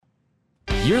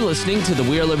You're listening to the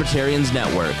We Are Libertarians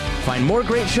Network. Find more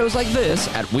great shows like this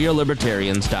at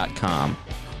wearelibertarians.com.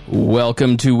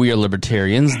 Welcome to We Are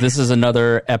Libertarians. This is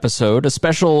another episode, a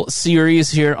special series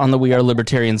here on the We Are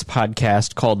Libertarians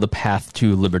podcast called The Path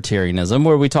to Libertarianism,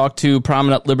 where we talk to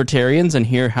prominent libertarians and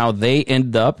hear how they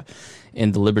end up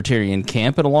in the libertarian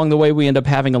camp. And along the way, we end up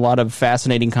having a lot of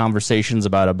fascinating conversations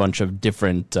about a bunch of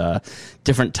different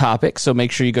topics. So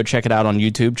make sure you go check it out on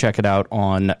YouTube, check it out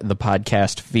on the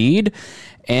podcast feed.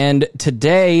 And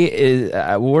today,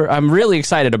 I'm really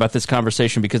excited about this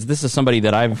conversation because this is somebody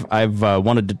that I've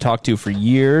wanted to talk to for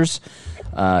years.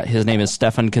 His name is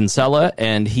Stefan Kinsella,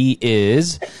 and he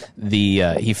is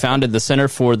he founded the Center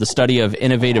for the Study of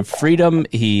Innovative Freedom.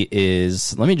 Let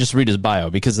me just read his bio,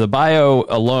 because the bio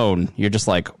alone, you're just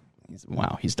like,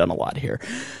 wow, he's done a lot here.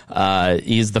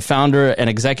 He's the founder and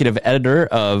executive editor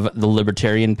of the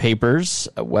Libertarian Papers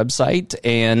website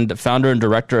and founder and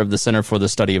director of the Center for the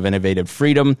Study of Innovative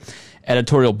Freedom,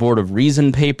 editorial board of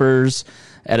Reason Papers,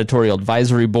 editorial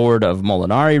advisory board of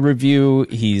Molinari Review.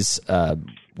 He's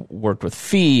worked with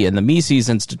FEE and the Mises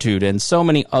Institute and so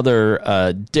many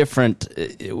other different...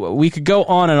 we could go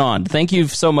on and on. Thank you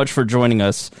so much for joining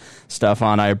us,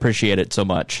 Stefan. I appreciate it so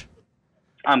much.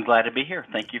 I'm glad to be here.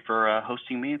 Thank you for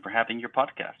hosting me and for having your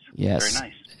podcast. Yes. Very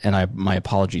nice. And my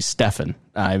apologies, Stefan.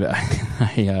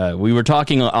 We were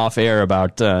talking off air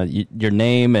about your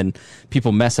name, and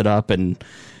people mess it up, and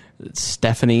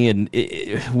Stephanie, and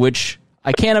which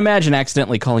I can't imagine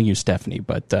accidentally calling you Stephanie,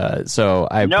 but so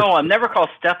I... No, I'm never called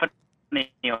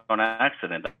Stephanie on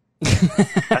accident.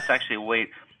 That's actually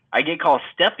I get called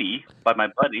Steppy by my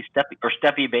buddy, Steppy, or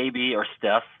Steppy Baby, or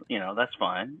Steph. That's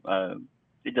fine.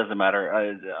 It doesn't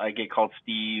matter. I get called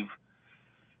Steve,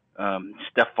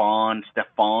 Stefan.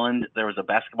 There was a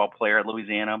basketball player at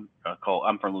Louisiana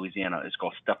I'm from Louisiana. It's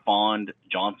called Stefan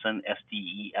Johnson,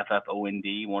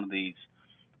 Steffond. One of these,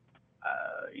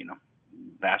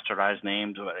 bastardized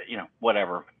names.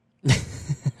 Whatever.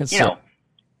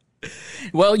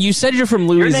 Well, you said you're from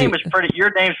Louisiana.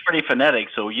 Your name's pretty phonetic,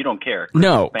 so you don't care.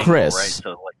 No, Bangle, Chris. Right?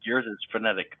 So yours is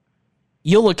phonetic.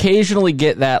 You'll occasionally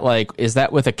get that, like, is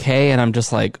that with a K? And I'm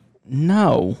just like,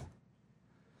 no.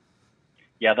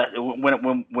 Yeah, that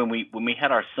when we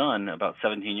had our son about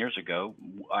 17 years ago,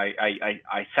 I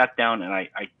sat down and I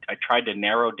tried to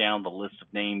narrow down the list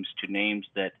of names to names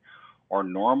that are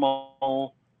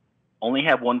normal, only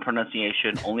have one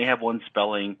pronunciation, only have one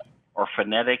spelling, or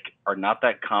phonetic, are not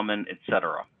that common,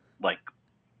 etc.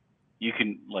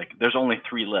 There's only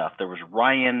 3 left. There was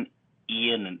Ryan,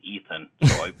 Ian, and Ethan.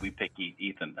 So we picked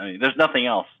Ethan. I mean, there's nothing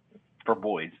else for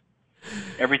boys.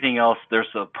 Everything else, there's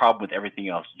a problem with everything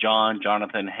else. John,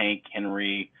 Jonathan, Hank,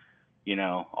 Henry,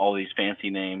 all these fancy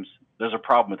names. There's a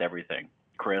problem with everything.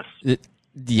 Chris.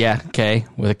 Yeah, K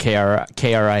with a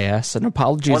K-R-I-S. And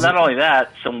apologies. Well, not only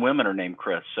that, some women are named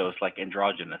Chris, so it's like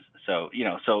androgynous. So,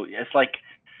 so it's like,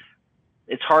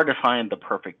 it's hard to find the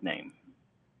perfect name.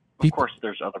 Of course,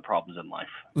 there's other problems in life.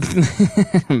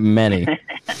 Many.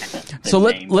 So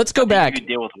let's go back. You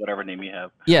deal with whatever name you have.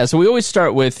 Yeah. So we always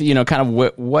start with kind of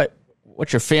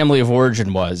what your family of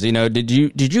origin was. Did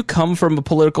you come from a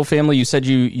political family? You said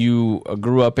you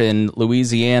grew up in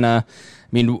Louisiana. I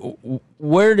mean,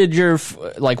 where did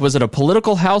was it a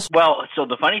political house? Well, so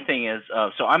the funny thing is,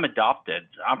 so I'm adopted.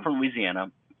 I'm from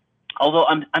Louisiana, although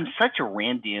I'm such a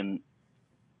Randian,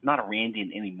 not a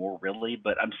Randian anymore, really,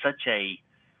 but I'm such a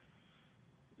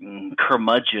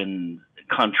curmudgeon,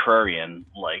 contrarian,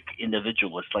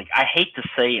 individualist. I hate to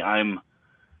say I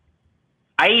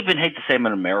even hate to say I'm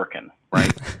an American,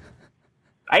 right?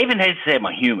 I even hate to say I'm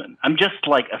a human. I'm just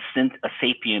like a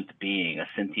sapient being, a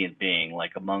sentient being,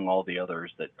 among all the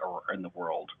others that are in the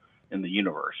world, in the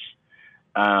universe.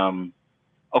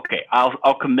 Okay,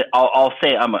 I'll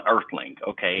say I'm an Earthling.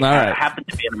 Okay, all right. I happen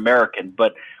to be an American,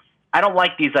 but I don't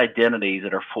like these identities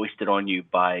that are foisted on you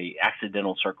by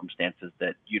accidental circumstances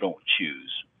that you don't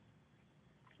choose,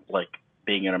 like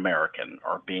being an American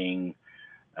or being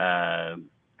from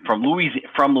Louisiana.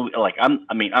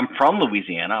 I'm from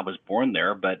Louisiana. I was born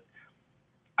there, but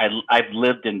I've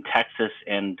lived in Texas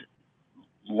and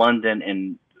London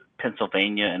and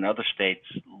Pennsylvania and other states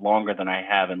longer than I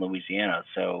have in Louisiana.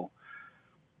 So,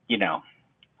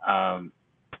 I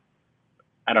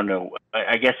don't know.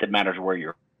 I guess it matters where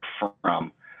you're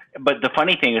from. But the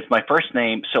funny thing is my first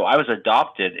name, so I was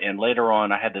adopted, and later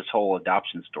on I had this whole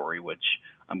adoption story, which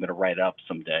I'm going to write up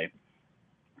someday,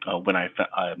 when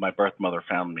my birth mother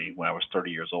found me when I was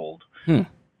 30 years old.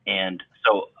 And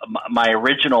so my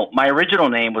original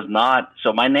name was not,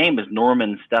 so my name is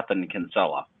Norman Stefan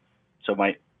Kinsella. So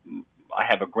I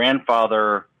have a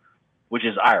grandfather, which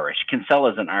is Irish.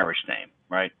 Kinsella is an Irish name,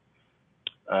 right?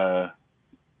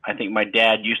 I think my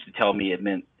dad used to tell me it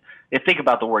meant. Think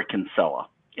about the word Kinsella.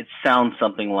 It sounds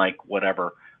something like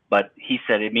whatever, but he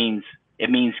said it means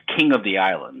king of the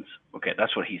islands. Okay,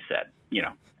 that's what he said.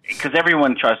 Because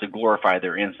everyone tries to glorify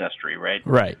their ancestry, right?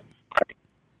 Right.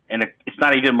 And it's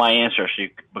not even my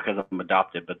ancestry because I'm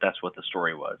adopted, but that's what the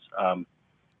story was.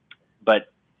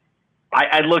 But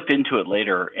I looked into it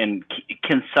later, and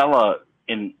Kinsella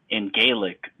in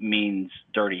Gaelic means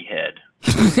dirty head.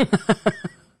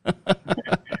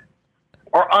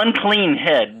 Or unclean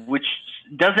head, which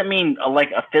doesn't mean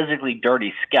like a physically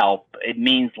dirty scalp. It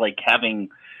means like having,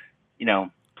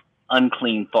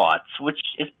 unclean thoughts, which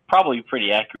is probably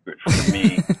pretty accurate for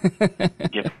me.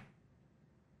 Given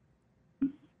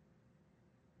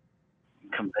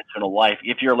conventional life,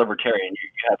 if you're a libertarian, you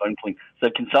have unclean. So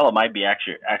Kinsella might be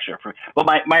actually for. But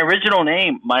my original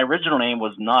name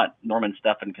was not Norman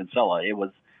Stephan Kinsella. It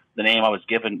was the name I was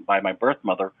given by my birth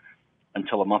mother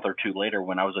until a month or two later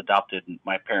when I was adopted and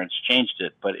my parents changed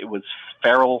it. But it was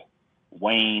Farrell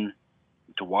Wayne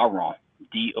Doiron,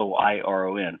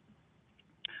 Doiron.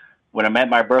 When I met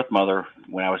my birth mother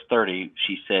when I was 30,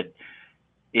 she said,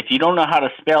 "If you don't know how to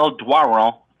spell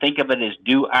Doiron, think of it as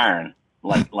do iron,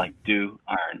 like do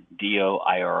iron,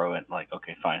 Doiron." Like,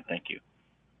 okay, fine, thank you.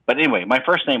 But anyway, my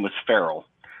first name was Farrell,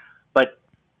 but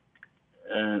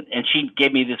and she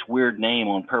gave me this weird name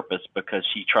on purpose because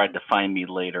she tried to find me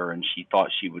later, and she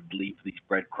thought she would leave these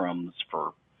breadcrumbs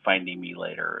for finding me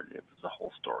later. It was a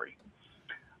whole story.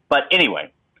 But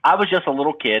anyway, I was just a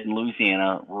little kid in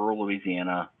Louisiana, rural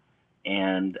Louisiana,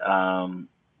 and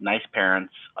nice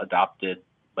parents, adopted,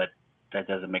 but that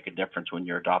doesn't make a difference when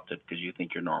you're adopted because you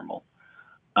think you're normal.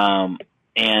 I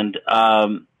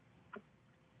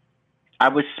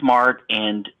was smart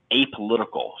and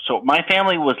apolitical. So my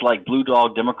family was like Blue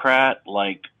Dog Democrat,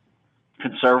 like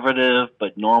conservative,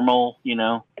 but normal,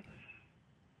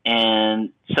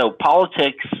 And so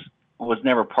politics was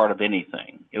never part of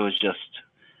anything. It was just,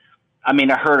 I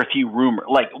heard a few rumors.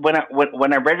 Like when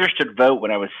I registered to vote when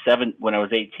I was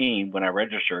 18, when I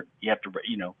registered, you have to,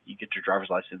 you get your driver's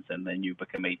license and then you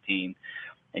become 18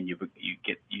 and you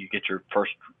get your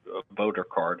first voter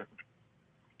card.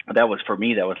 That was, for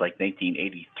me, that was like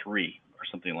 1983 or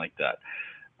something like that.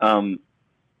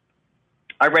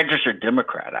 I registered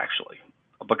Democrat actually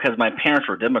because my parents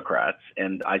were Democrats,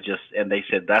 and they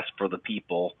said that's for the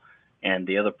people, and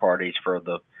the other parties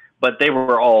but they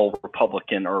were all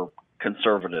Republican or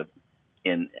conservative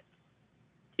in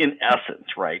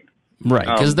essence, right? Right,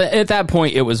 because at that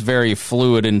point it was very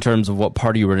fluid in terms of what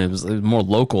party you were in. It was more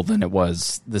local than it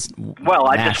was this. Well,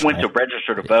 I just went to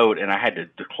register to vote, and I had to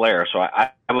declare. So I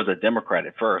was a Democrat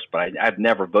at first, but I've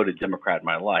never voted Democrat in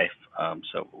my life,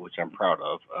 which I'm proud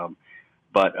of.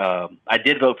 But I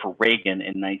did vote for Reagan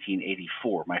in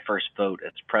 1984. My first vote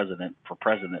as president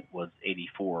was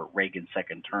 84, Reagan's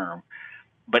second term.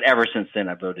 But ever since then,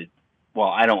 I voted. Well,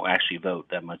 I don't actually vote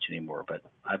that much anymore, but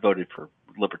I voted for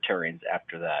libertarians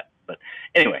after that. But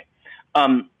anyway,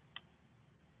 from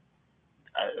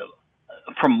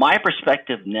my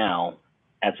perspective now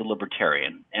as a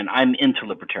libertarian, and I'm into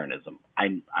libertarianism,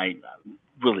 I'm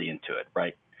really into it,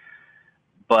 right?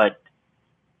 But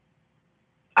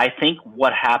I think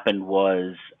what happened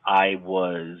was I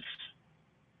was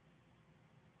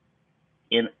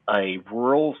in a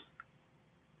rural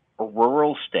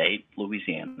state,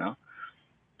 Louisiana.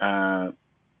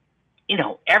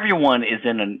 Everyone is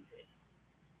in an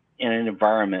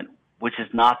environment which is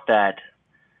not that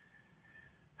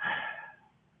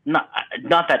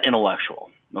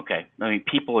intellectual. Okay,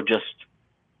 people are just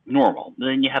normal.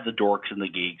 Then you have the dorks and the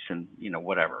geeks and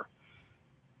whatever.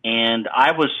 And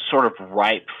I was sort of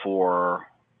ripe for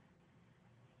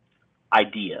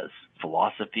ideas,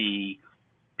 philosophy,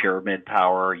 pyramid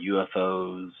power,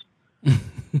 UFOs,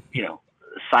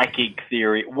 psychic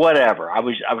theory, whatever. I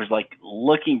was like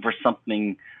looking for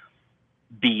something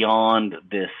beyond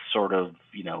this sort of,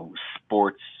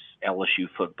 sports, LSU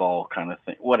football kind of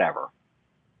thing, whatever.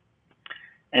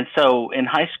 And so in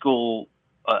high school,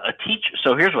 a teacher,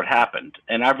 so here's what happened.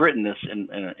 And I've written this in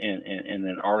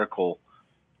an article,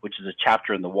 which is a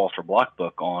chapter in the Walter Block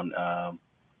book on,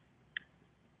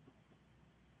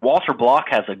 Walter Block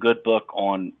has a good book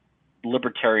on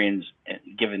libertarians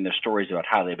giving their stories about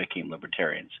how they became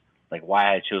libertarians, like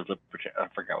why I chose libertarian. I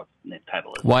forgot what the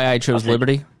title is. Why I Chose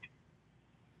Liberty?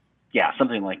 Yeah,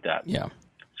 something like that. Yeah.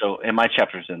 So, and my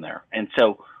chapter's in there. And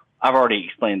so I've already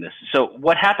explained this. So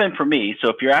what happened for me, so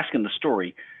if you're asking the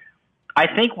story, I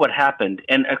think what happened,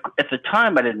 and at the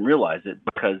time I didn't realize it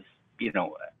because,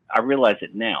 I realize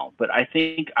it now, but I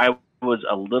think I was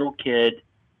a little kid,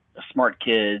 a smart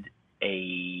kid,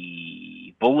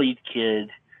 a bullied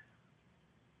kid,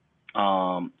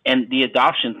 And the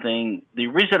adoption thing, the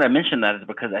reason I mention that is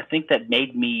because I think that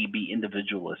made me be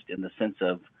individualist in the sense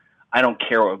of I don't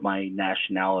care what my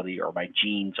nationality or my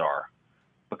genes are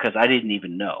because I didn't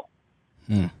even know.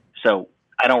 So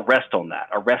I don't rest on that.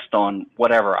 I rest on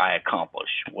whatever I accomplish,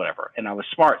 whatever. And I was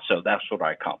smart, so that's what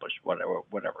I accomplished,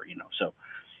 whatever, you know.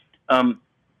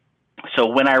 So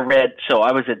when I read, so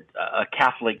I was at a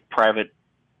Catholic private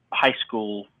high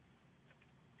school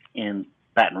in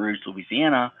Baton Rouge,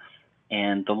 Louisiana,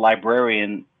 and the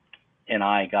librarian and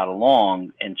I got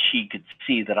along, and she could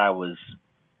see that I was,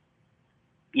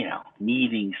 you know,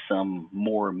 needing some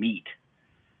more meat.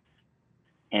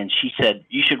 And she said,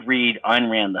 you should read Ayn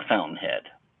Rand, The Fountainhead.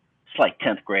 It's like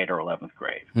 10th grade or 11th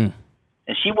grade. And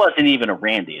she wasn't even a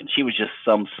Randian. She was just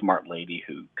some smart lady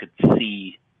who could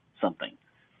see something.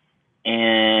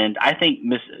 And I think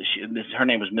her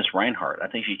name was Miss Reinhardt. I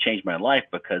think she changed my life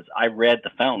because I read The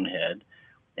Fountainhead,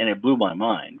 and it blew my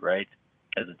mind, right,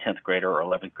 as a 10th grader or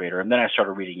 11th grader. And then I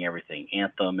started reading everything,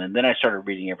 Anthem, and then I started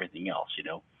reading everything else, you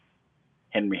know,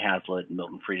 Henry Hazlitt and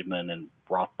Milton Friedman and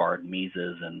Rothbard and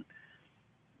Mises and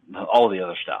all the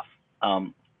other stuff.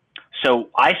 So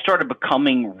I started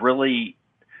becoming really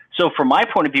 – so from my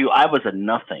point of view, I was a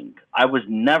nothing. I was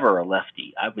never a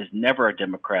lefty. I was never a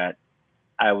Democrat.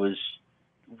 I was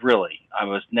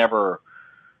never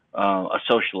a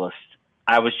socialist.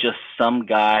 I was just some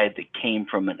guy that came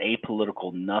from an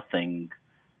apolitical nothing.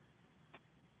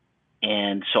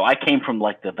 And so I came from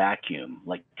like the vacuum,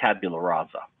 like tabula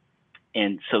rasa.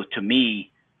 And so to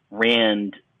me,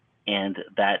 Rand and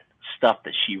that stuff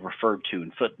that she referred to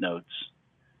in footnotes,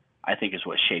 I think is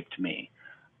what shaped me.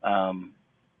 And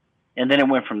then it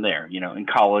went from there. You know, in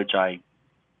college, I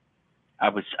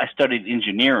studied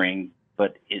engineering,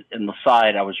 but in the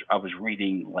side, I was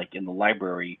reading, like in the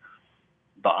library,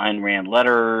 the Ayn Rand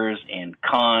letters and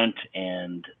Kant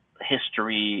and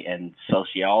history and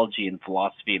sociology and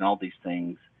philosophy and all these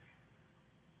things.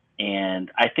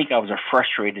 And I think I was a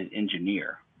frustrated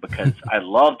engineer because I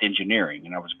loved engineering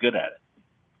and I was good at it.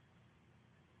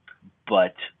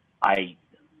 But I,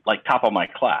 like top of my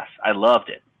class, I loved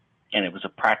it. And it was a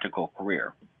practical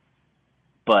career.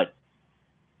 But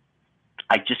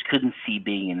I just couldn't see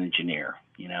being an engineer,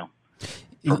 you know,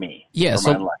 for me. Yeah, for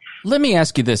so my life. Let me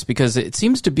ask you this, because it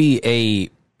seems to be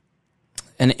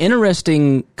an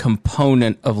interesting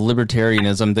component of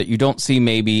libertarianism that you don't see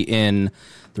maybe in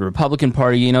the Republican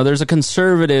Party. You know, there's a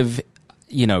conservative,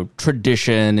 you know,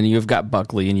 tradition, and you've got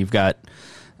Buckley, and you've got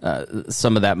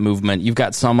some of that movement. You've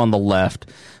got some on the left.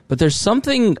 But there's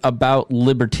something about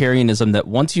libertarianism that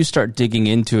once you start digging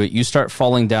into it, you start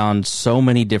falling down so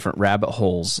many different rabbit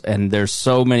holes, and there's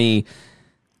so many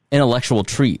intellectual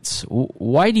treats.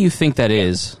 Why do you think that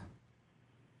is?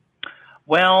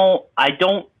 Well, I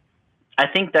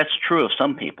think that's true of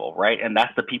some people, right? And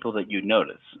that's the people that you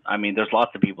notice. I mean, there's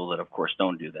lots of people that, of course,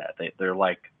 don't do that. They're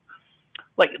like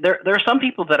there are some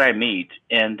people that I meet,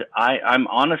 and I'm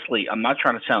honestly, I'm not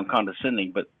trying to sound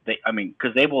condescending, but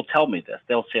because they will tell me this.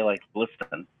 They'll say, like,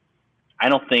 listen, I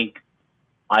don't think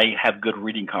I have good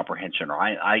reading comprehension, or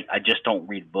I just don't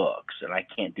read books, and I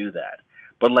can't do that.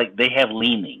 But, like, they have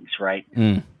leanings, right?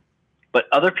 But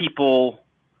other people,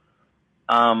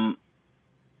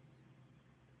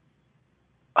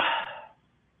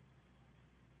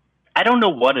 I don't know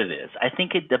what it is. I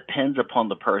think it depends upon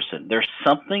the person. There's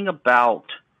something about,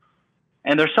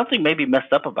 and there's something maybe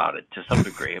messed up about it to some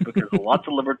degree, because lots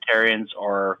of libertarians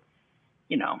are,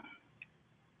 you know,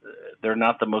 they're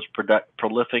not the most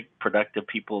prolific, productive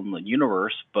people in the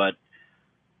universe, but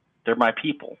they're my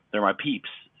people. They're my peeps,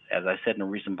 as I said in a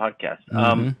recent podcast.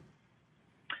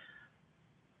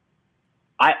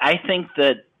 I think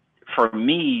that for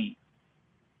me,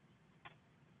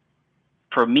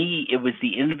 it was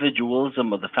the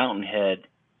individualism of the Fountainhead,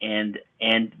 and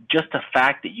just the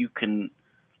fact that you can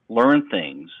learn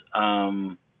things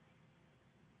from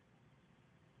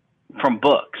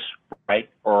books, right?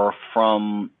 Or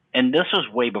and this was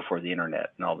way before the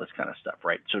internet and all this kind of stuff,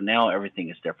 right? So now everything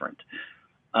is different.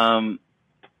 I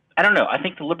don't know. I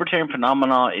think the libertarian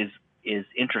phenomena is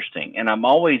interesting, and I'm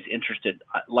always interested,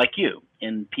 like you,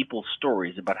 in people's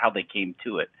stories about how they came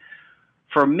to it.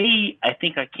 For me, I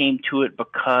think I came to it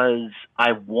because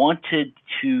I wanted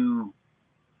to,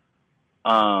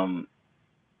 and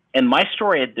my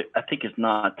story, I think, is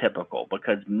not typical,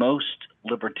 because most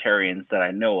libertarians that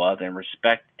I know of and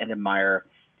respect and admire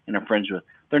and am friends with,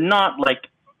 they're not like,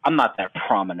 I'm not that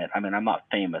prominent. I mean, I'm not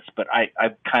famous, but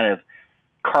I've kind of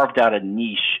carved out a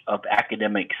niche of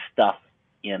academic stuff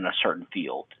in a certain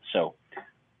field. So,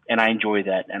 and I enjoy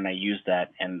that, and I use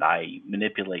that, and I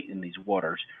manipulate in these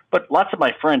waters. But lots of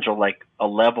my friends are like a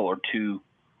level or two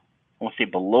won't say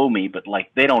below me, but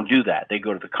like they don't do that. They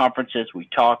go to the conferences, we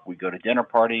talk, we go to dinner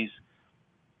parties,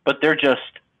 but they're just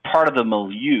part of the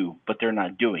milieu, but they're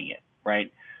not doing it,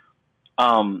 right?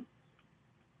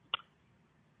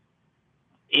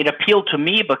 It appealed to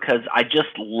me because I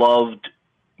just loved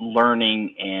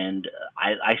learning, and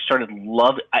I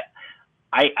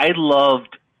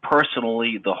loved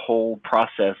personally the whole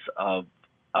process of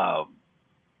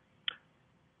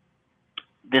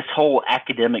this whole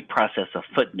academic process of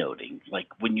footnoting. Like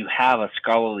when you have a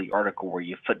scholarly article where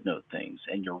you footnote things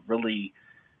and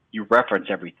you reference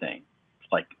everything,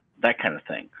 like that kind of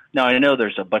thing. Now I know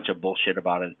there's a bunch of bullshit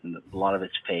about it, and a lot of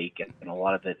it's fake, and a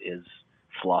lot of it is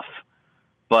fluff,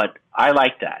 but I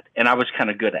like that, and I was kind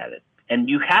of good at it. And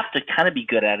you have to kind of be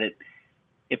good at it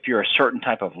if you're a certain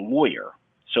type of lawyer.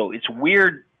 So it's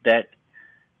weird that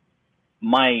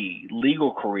my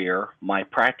legal career, my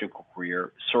practical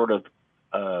career, sort of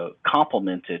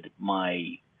complemented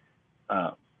my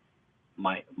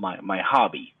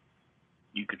hobby,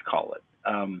 you could call it,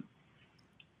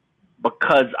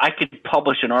 because I could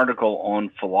publish an article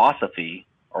on philosophy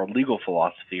or legal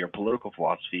philosophy or political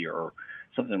philosophy or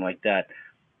something like that,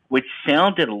 which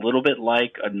sounded a little bit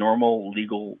like a normal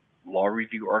legal law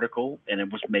review article, and it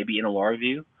was maybe in a law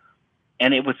review,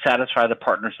 and it would satisfy the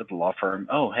partners at the law firm.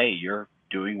 Oh, hey, you're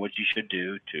doing what you should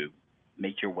do to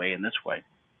make your way in this way.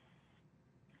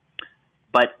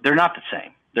 But they're not the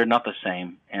same. They're not the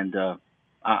same. And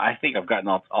I think I've gotten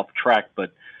off track.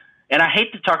 And I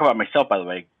hate to talk about myself, by the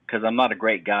way, because I'm not a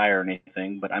great guy or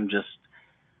anything, but I'm just,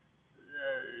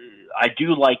 I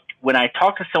do like, when I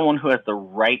talk to someone who has the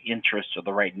right interest or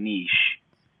the right niche,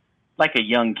 like a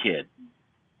young kid,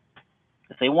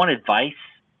 if they want advice,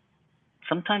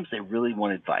 sometimes they really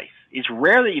want advice. It's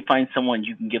rare that you find someone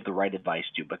you can give the right advice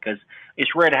to, because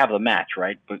it's rare to have a match,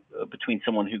 right, between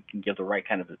someone who can give the right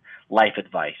kind of life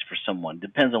advice for someone.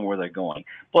 Depends on where they're going.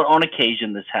 But on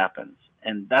occasion, this happens,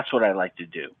 and that's what I like to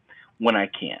do when I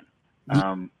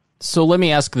can. So let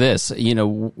me ask this. You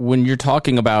know, when you're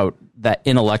talking about that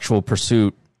intellectual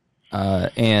pursuit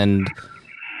and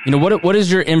you know, what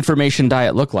does your information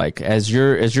diet look like as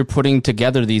you're putting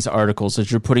together these articles,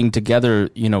 as you're putting together,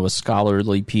 you know, a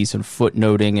scholarly piece and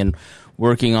footnoting and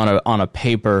working on a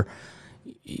paper,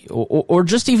 or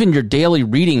just even your daily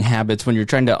reading habits when you're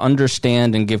trying to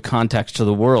understand and give context to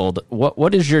the world?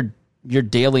 What is your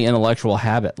daily intellectual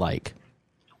habit like?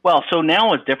 Well, so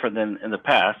now it's different than in the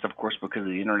past, of course, because of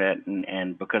the internet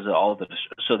and because of all of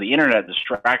so the internet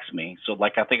distracts me. So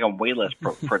like, I think I'm way less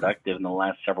productive in the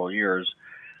last several years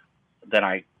than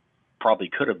I probably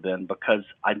could have been, because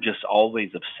I'm just always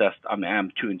obsessed. I mean,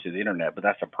 I'm too into the internet, but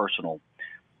that's a personal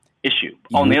issue.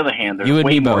 On the other hand, there's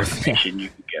way more information you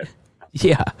can get.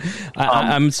 Yeah,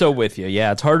 I'm so with you.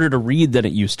 Yeah, it's harder to read than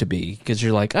it used to be, because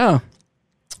you're like, oh,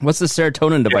 what's the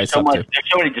serotonin device up to? There's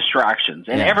so many distractions,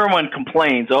 and everyone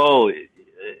complains,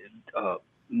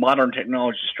 modern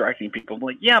technology is distracting people. I'm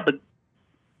like, yeah, but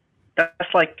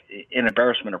that's like an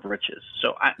embarrassment of riches.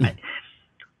 So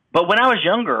but when I was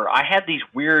younger, I had these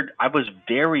I was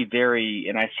very, very,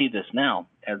 and I see this now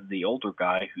as the older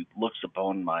guy who looks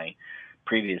upon my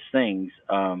previous things,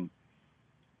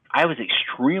 I was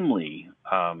extremely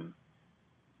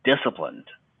disciplined.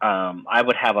 I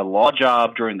would have a law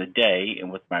job during the day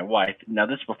and with my wife. Now,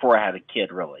 this is before I had a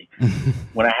kid, really.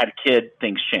 When I had a kid,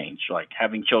 things changed, like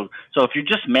having children. So if you're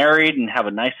just married and have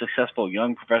a nice, successful,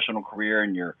 young professional career,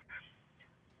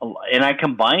 and I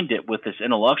combined it with this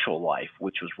intellectual life,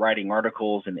 which was writing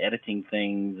articles and editing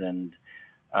things. And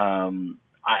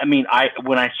when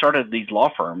I started these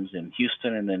law firms in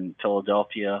Houston and then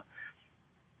Philadelphia,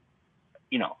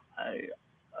 you know,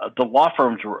 the law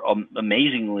firms were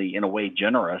amazingly, in a way,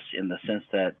 generous in the sense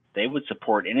that they would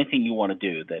support anything you want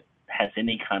to do that has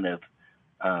any kind of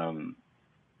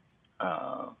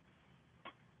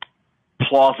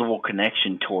plausible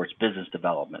connection towards business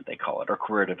development, they call it, or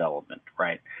career development,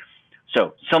 right?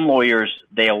 So some lawyers,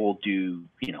 they'll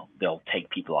take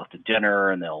people out to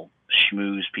dinner and they'll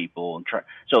schmooze people and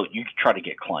so you try to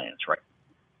get clients, right?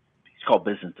 It's called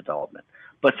business development.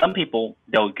 But some people,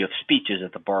 they'll give speeches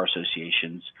at the bar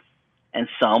associations, and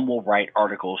some will write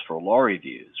articles for law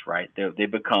reviews, right? They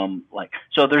become like,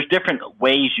 so there's different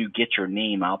ways you get your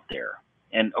name out there.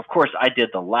 And of course I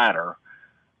did the latter,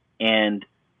 and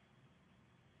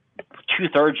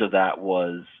 2/3 of that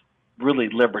was really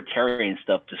libertarian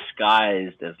stuff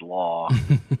disguised as law.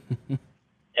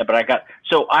 But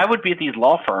so I would be at these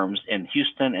law firms in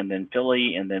Houston and then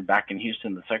Philly and then back in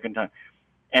Houston the second time.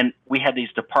 And we had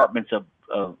these departments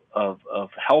of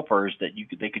helpers that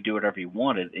they could do whatever you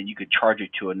wanted, and you could charge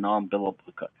it to a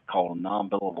called a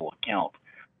non-billable account.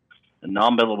 A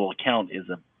non-billable account is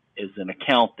an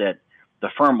account that the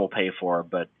firm will pay for,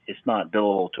 but it's not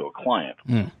billable to a client.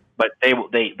 Mm. But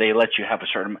they let you have a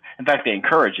certain. In fact, they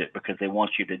encourage it because they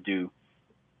want you to do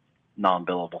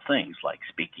non-billable things like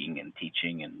speaking and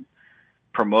teaching and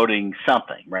promoting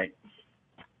something, right?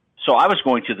 So I was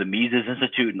going to the Mises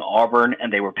Institute in Auburn,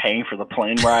 and they were paying for the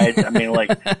plane rides. I mean, like,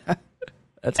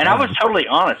 That's and funny. I was totally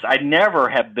honest. I never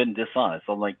have been dishonest.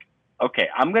 I'm like, okay,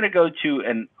 I'm going to go to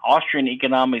an Austrian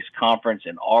economics conference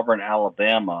in Auburn,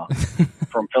 Alabama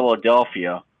from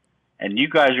Philadelphia, and you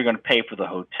guys are going to pay for the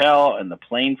hotel and the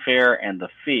plane fare and the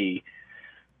fee.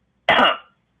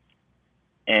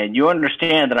 And you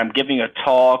understand that I'm giving a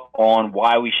talk on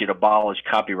why we should abolish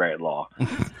copyright law.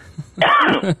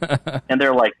 And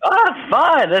they're like,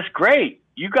 fine, that's great.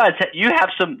 You guys, you have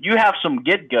some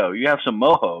get go, you have some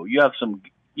moho, you have some,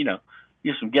 you have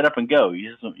some get up and go,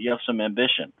 you have some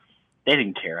ambition. They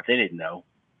didn't care if they didn't know.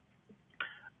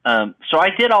 So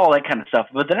I did all that kind of stuff,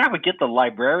 but then I would get the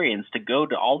librarians to go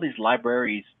to all these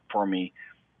libraries for me.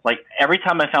 Like every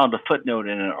time I found a footnote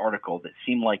in an article that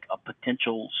seemed like a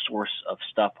potential source of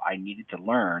stuff I needed to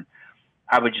learn,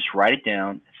 I would just write it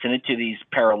down, send it to these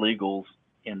paralegals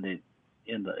in the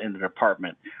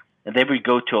department, and they would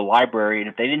go to a library. And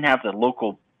if they didn't have the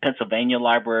local Pennsylvania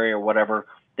library or whatever,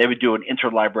 they would do an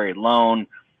interlibrary loan.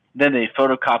 Then they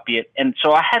photocopy it, and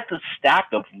so I had this stack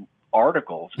of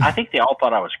articles. I think they all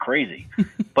thought I was crazy,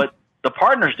 but the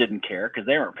partners didn't care because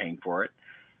they weren't paying for it.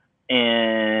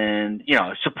 And,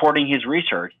 supporting his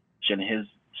research and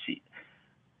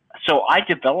so I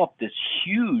developed this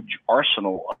huge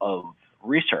arsenal of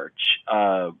research.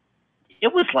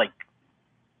 It was like,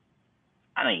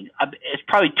 it's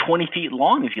probably 20 feet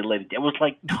long if you let it. It was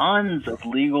like tons of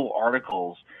legal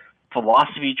articles,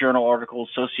 philosophy journal articles,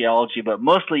 sociology, but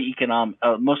mostly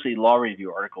mostly law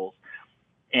review articles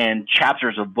and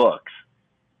chapters of books.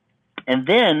 And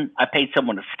then I paid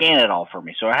someone to scan it all for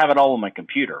me. So I have it all on my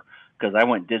computer because I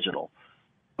went digital.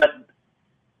 But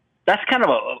that's kind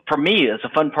of for me, it's a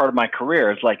fun part of my career.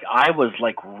 It's like I was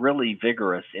like really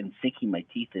vigorous in sinking my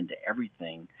teeth into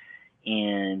everything.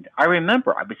 And I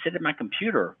remember I would sit at my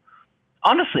computer.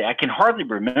 Honestly, I can hardly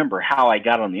remember how I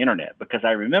got on the internet because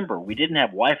I remember we didn't have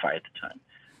Wi-Fi at the time.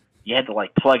 You had to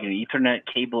like plug an Ethernet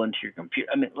cable into your computer.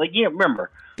 I mean, like,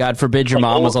 remember. God forbid your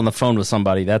mom was on the phone with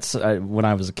somebody. That's when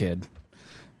I was a kid.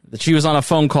 She was on a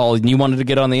phone call and you wanted to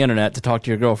get on the internet to talk to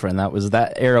your girlfriend.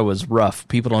 That era was rough.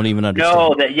 People don't even understand.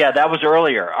 No, that was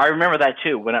earlier. I remember that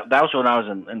too. That was when I was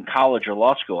in college or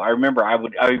law school. I remember I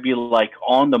would be like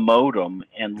on the modem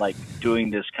and like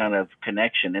doing this kind of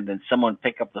connection, and then someone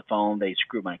pick up the phone, they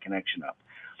screw my connection up.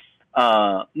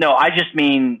 No, I just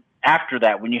mean after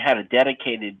that, when you had a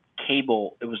dedicated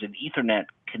cable, it was an Ethernet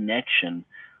connection,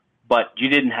 but you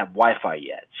didn't have Wi-Fi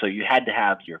yet, so you had to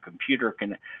have your computer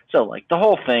connect. So, like, the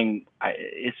whole thing,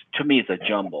 to me, it's a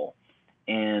jumble.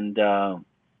 And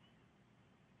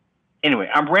anyway,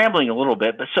 I'm rambling a little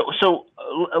bit, but so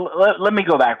let me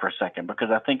go back for a second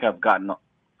because I think I've gotten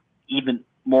even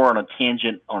more on a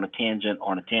tangent.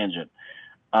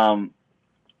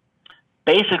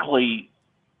 Basically,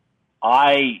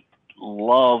 I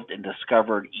loved and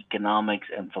discovered economics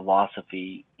and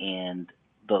philosophy and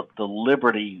the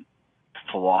liberty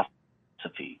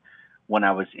philosophy when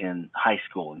I was in high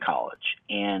school and college.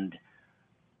 And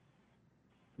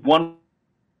one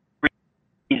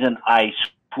reason I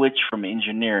switched from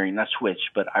engineering, not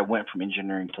switched, but I went from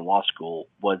engineering to law school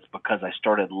was because I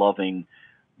started loving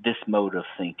this mode of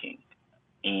thinking.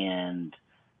 And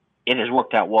it has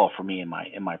worked out well for me in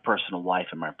my personal life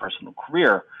and my personal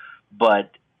career.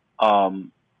 But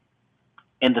in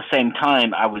the same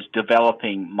time, I was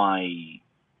developing my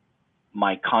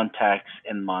contacts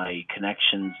and my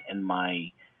connections and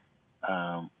my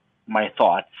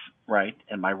thoughts, right,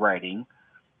 and my writing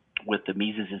with the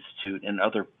Mises Institute and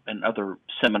other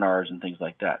seminars and things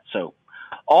like that. So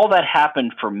all that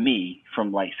happened for me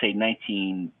from like say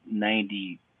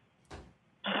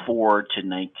 1994 to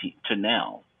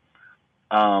now.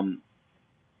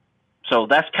 So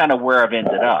that's kind of where I've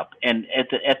ended up. And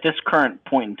at this current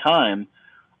point in time,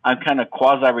 I'm kind of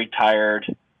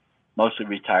quasi-retired, mostly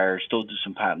retired, still do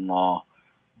some patent law,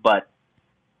 but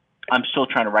I'm still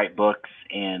trying to write books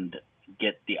and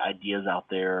get the ideas out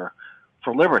there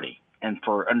for liberty and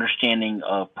for understanding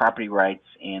of property rights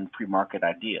and free market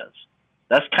ideas.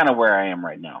 That's kind of where I am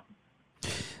right now.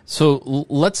 So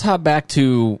let's hop back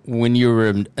to when you were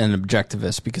an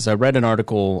objectivist, because I read an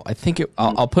article,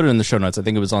 I'll put it in the show notes, I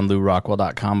think it was on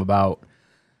LouRockwell.com, about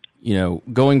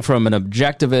going from an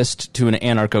objectivist to an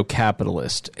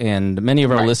anarcho-capitalist. And many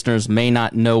of our listeners may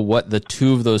not know what the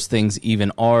two of those things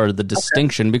even are, the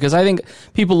distinction, because I think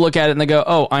people look at it and they go,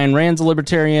 oh, Ayn Rand's a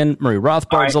libertarian, Murray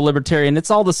Rothbard's a libertarian.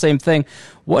 It's all the same thing.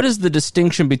 What is the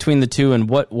distinction between the two, and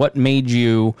what made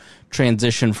you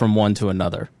transition from one to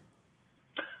another?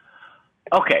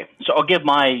 Okay, so I'll give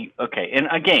and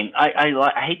again,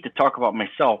 I hate to talk about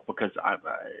myself because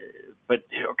but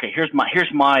here's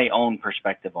my own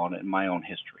perspective on it and my own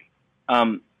history,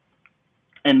 and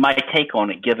my take on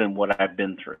it given what I've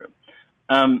been through.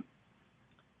 The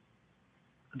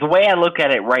way I look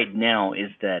at it right now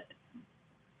is that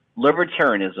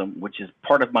libertarianism, which is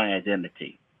part of my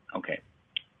identity, it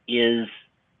is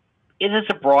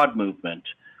a broad movement,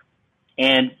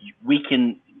 and we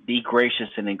can be gracious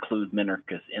and include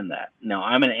minarchists in that. Now,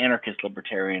 I'm an anarchist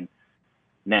libertarian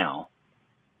now,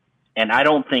 and I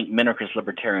don't think minarchist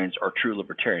libertarians are true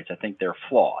libertarians. I think they're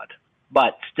flawed.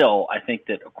 But still, I think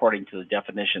that according to the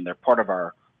definition, they're part of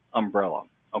our umbrella.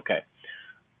 Okay.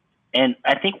 And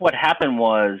I think what happened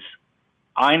was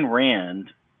Ayn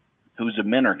Rand, who's a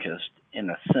minarchist in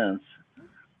a sense.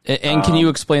 And can you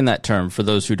explain that term for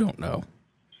those who don't know?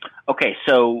 Okay,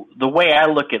 so the way I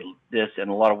look at this, and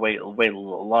a lot of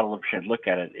libertarians look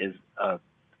at it, is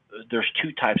there's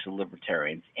two types of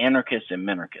libertarians: anarchists and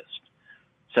minarchists.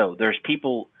 So there's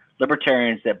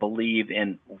libertarians that believe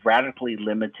in radically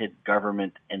limited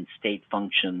government and state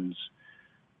functions,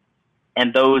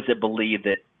 and those that believe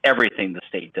that everything the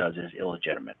state does is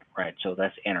illegitimate, right? So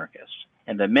that's anarchists.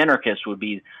 And the minarchists would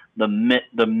be the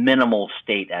minimal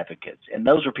state advocates, and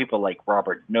those are people like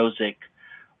Robert Nozick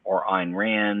or Ayn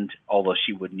Rand, although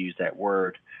she wouldn't use that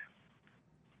word.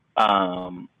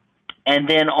 And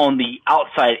then on the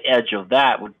outside edge of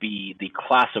that would be the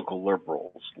classical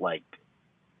liberals like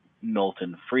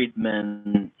Milton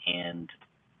Friedman and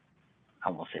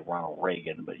I won't say Ronald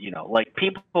Reagan, but like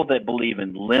people that believe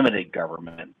in limited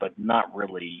government, but not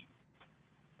really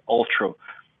ultra.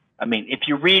 I mean, if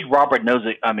you read Robert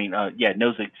Nozick,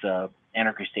 Nozick's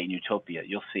Anarchy, State, and Utopia,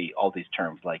 you'll see all these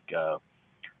terms like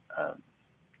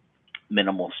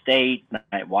minimal state,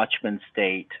 night watchman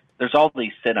state. There's all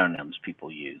these synonyms people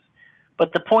use.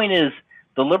 But the point is,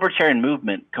 the libertarian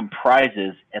movement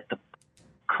comprises, at the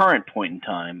current point in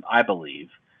time, I believe,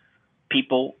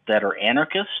 people that are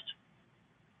anarchists.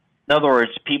 In other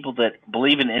words, people that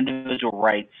believe in individual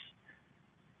rights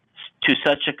to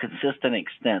such a consistent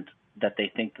extent that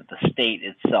they think that the state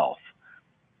itself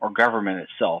or government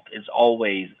itself is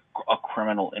always a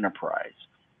criminal enterprise,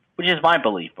 which is my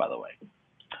belief, by the way.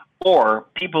 Or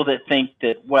people that think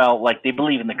that, like they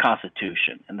believe in the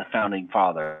Constitution and the Founding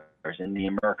Fathers and the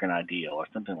American ideal or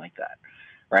something like that,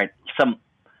 right? Some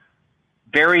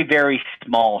very, very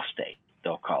small state,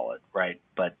 they'll call it, right?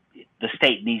 But the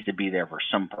state needs to be there for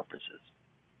some purposes.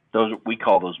 We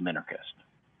call those minarchists,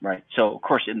 right? So, of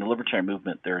course, in the libertarian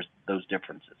movement, there's those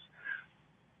differences.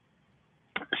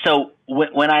 So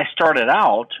when I started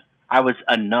out, I was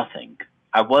a nothing.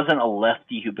 I wasn't a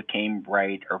lefty who became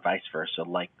right or vice versa.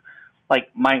 Like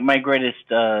my greatest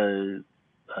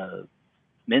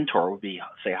mentor would be,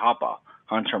 say, Hoppe,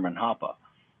 Hans Hermann Hoppe.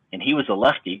 And he was a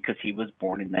lefty because he was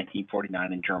born in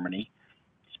 1949 in Germany.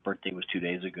 His birthday was 2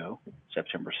 days ago,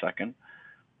 September 2nd.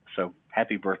 So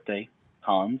happy birthday,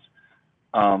 Hans.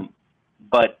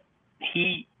 But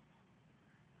he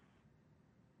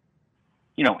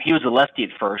was a lefty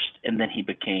at first, and then he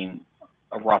became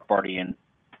a Rothbardian,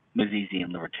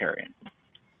 Misesian libertarian.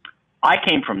 I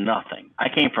came from nothing. I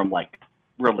came from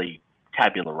really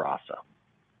tabula rasa.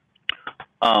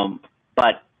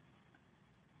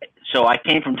 So I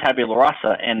came from tabula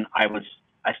rasa, and I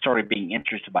started being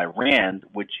interested by Rand,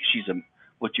 which she's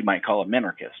what you might call a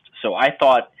minarchist. So I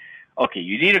thought, okay,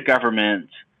 you need a government,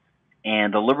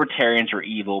 and the libertarians are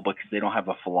evil because they don't have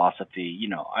a philosophy.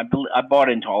 I bought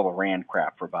into all the Rand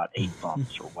crap for about 8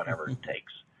 months or whatever it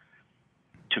takes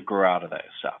to grow out of that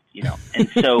stuff, And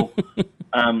so,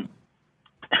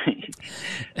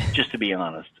 just to be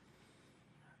honest,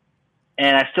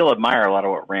 and I still admire a lot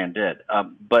of what Rand did.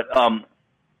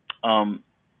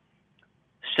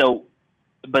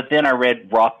 But then I read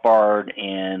Rothbard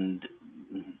and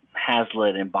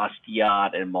Hazlitt and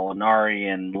Bastiat and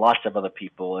Molinari and lots of other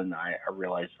people, and I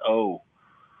realized, and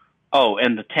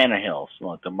the Tannehills,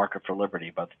 the Market for Liberty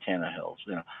about the Tannehills.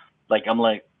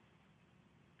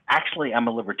 Actually, I'm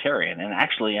a libertarian, and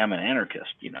actually, I'm an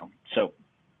anarchist. So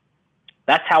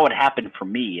that's how it happened for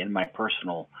me in my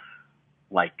personal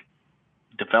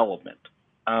development.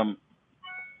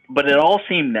 But it all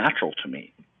seemed natural to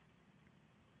me.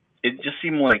 It just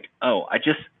seemed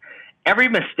every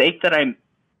mistake that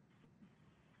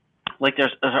like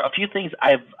there's a few things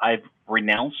I've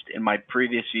renounced in my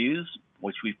previous views,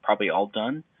 which we've probably all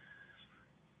done.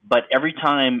 But every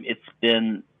time it's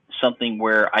been something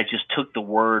where I just took the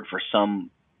word for some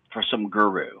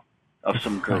guru,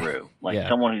 like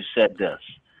someone who said this.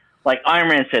 Like Ayn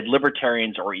Rand said,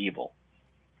 libertarians are evil.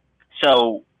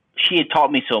 So she had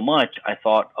taught me so much, I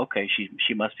thought, okay,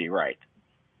 she must be right.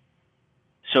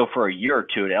 So for a year or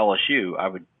two at LSU,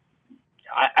 I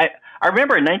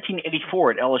remember in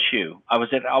 1984 at LSU, I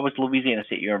was Louisiana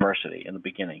State University in the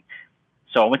beginning.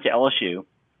 So I went to LSU,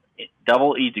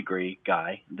 double E degree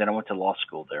guy. Then I went to law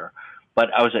school there.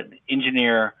 But I was an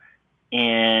engineer,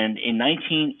 and in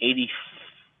 1980,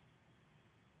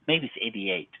 maybe it's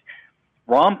 88,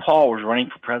 Ron Paul was running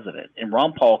for president, and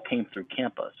Ron Paul came through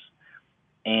campus.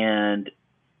 And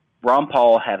Ron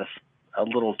Paul had a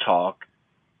little talk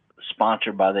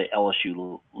sponsored by the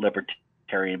LSU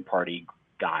Libertarian Party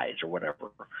guys or whatever.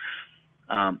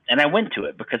 And I went to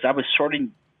it because I was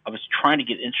trying to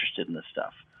get interested in this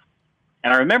stuff.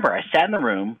 And I remember I sat in the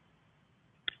room.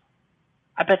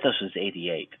 I bet this was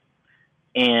 88.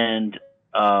 And,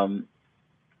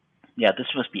 this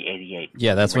must be 88.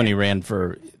 Yeah, that's when he ran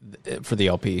for the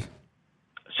LP.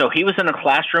 So he was in a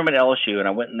classroom at LSU, and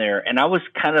I went in there, and I was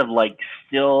kind of like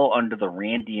still under the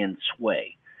Randian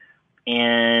sway.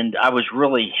 And I was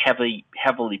really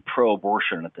heavily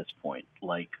pro-abortion at this point.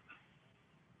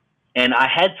 And I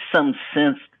had some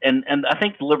sense, and I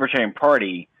think the Libertarian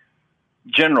Party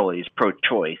generally is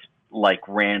pro-choice, like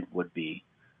Rand would be.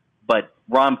 But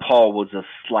Ron Paul was a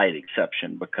slight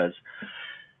exception because,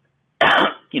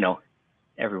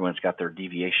 everyone's got their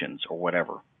deviations or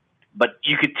whatever. But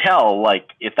you could tell,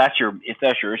 if that's your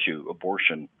issue,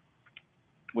 abortion,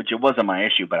 which it wasn't my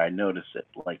issue, but I noticed it.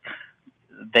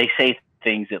 They say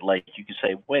things that, you can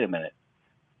say, wait a minute.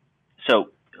 So,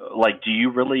 do you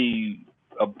really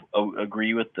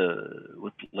agree with the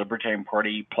Libertarian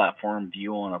Party platform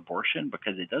view on abortion?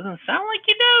 Because it doesn't sound like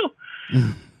you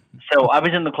do. So I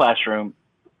was in the classroom,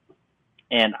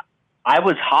 and I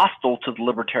was hostile to the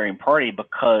Libertarian Party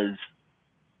because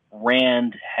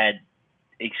Rand had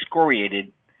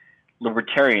excoriated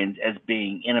libertarians as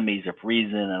being enemies of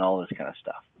reason and all this kind of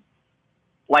stuff.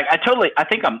 At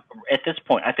this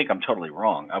point, I think I'm totally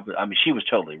wrong. I mean, she was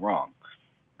totally wrong.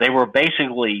 They were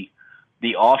basically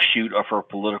the offshoot of the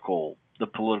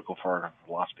political part of her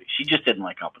philosophy. She just didn't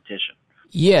like competition.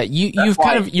 Yeah,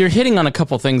 you're hitting on a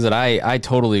couple things that I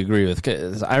totally agree with.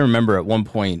 Because I remember at one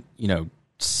point,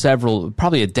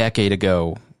 probably a decade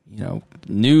ago,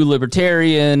 new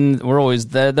libertarian, they're always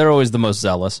the most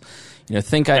zealous.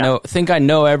 Think I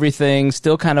know everything,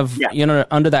 still kind of,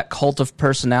 under that cult of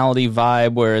personality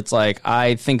vibe where it's like,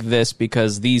 I think this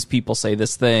because these people say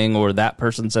this thing or that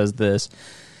person says this,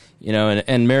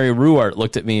 and Mary Ruwart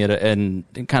looked at me and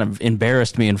kind of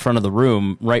embarrassed me in front of the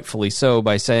room, rightfully so,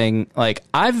 by saying,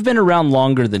 I've been around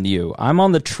longer than you. I'm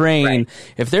on the train. Right.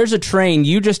 If there's a train,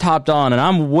 you just hopped on and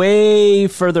I'm way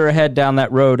further ahead down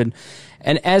that road.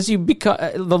 And as you become,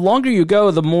 the longer you go,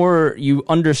 the more you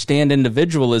understand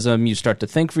individualism. You start to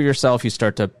think for yourself. You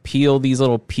start to peel these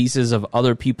little pieces of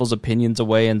other people's opinions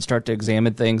away and start to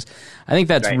examine things. I think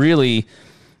that's really,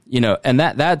 and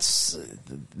that's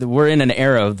we're in an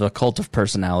era of the cult of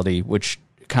personality, which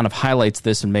kind of highlights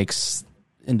this and makes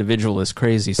individualists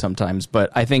crazy sometimes.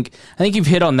 But I think you've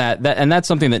hit on that, and that's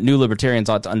something that new libertarians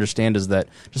ought to understand, is that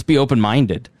just be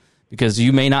open-minded, because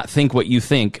you may not think what you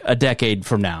think a decade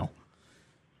from now.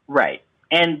 Right.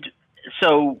 And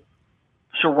so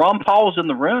Ron Paul was in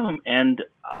the room, and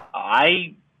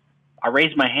I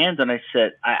raised my hands and I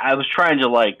said, I was just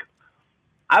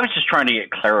trying to get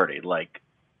clarity,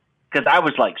 because I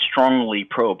was strongly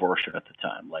pro-abortion at the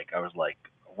time. I was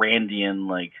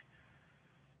Randian,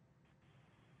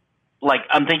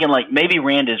 I'm thinking maybe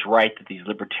Rand is right that these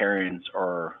libertarians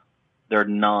they're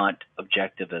not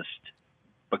objectivist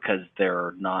because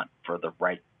they're not for the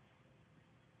right,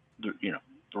 the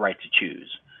right to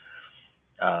choose,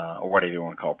 or whatever you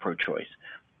want to call it, pro-choice.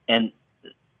 And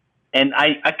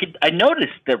I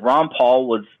noticed that Ron Paul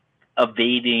was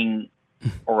evading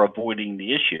or avoiding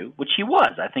the issue, which he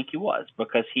was. I think he was,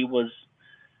 because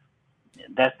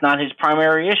that's not his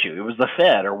primary issue. It was the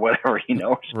Fed or whatever,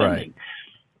 or spending.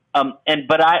 Right.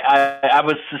 But I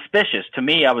was suspicious. To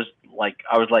me, I was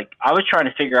trying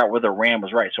to figure out whether Rand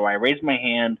was right. So I raised my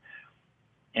hand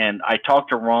and I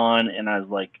talked to Ron, and I was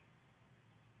like,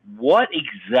 what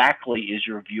exactly is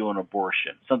your view on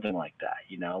abortion? Something like that,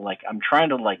 I'm trying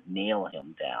to nail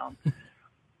him down.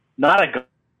 Not a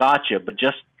gotcha, but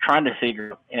just trying to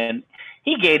figure. And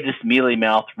he gave this mealy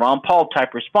mouth Ron Paul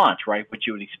type response, right? Which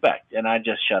you would expect. And I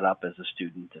just shut up as a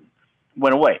student and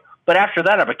went away. But after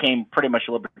that, I became pretty much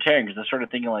a libertarian because I started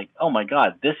thinking like, oh my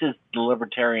God, this is the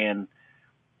Libertarian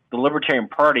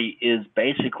Party is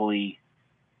basically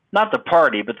not the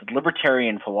party, but the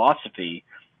libertarian philosophy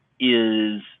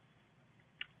is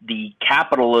the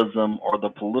capitalism or the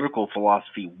political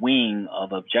philosophy wing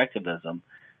of objectivism.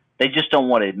 They just don't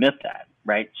want to admit that,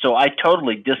 right? So I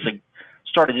totally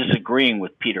started disagreeing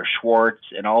with Peter Schwartz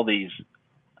and all these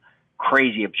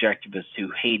crazy objectivists who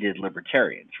hated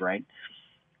libertarians, right?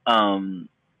 And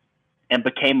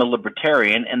became a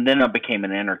libertarian, and then I became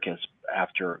an anarchist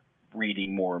after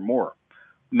reading more and more.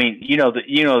 I mean, you know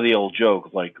the old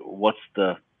joke, like what's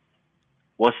the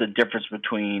difference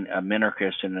between a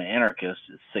minarchist and an anarchist?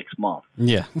 Is 6 months.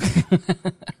 Yeah.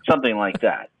 Something like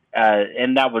that.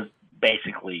 And that was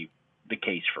basically the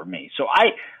case for me. So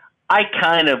I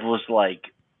kind of was like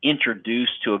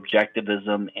introduced to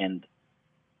objectivism and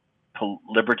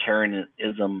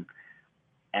libertarianism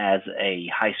as a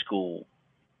high school,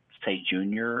 say,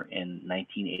 junior in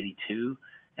 1982.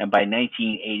 And by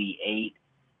 1988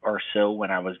 or so,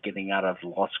 when I was getting out of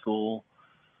law school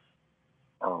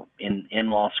or in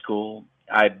law school,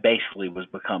 I basically was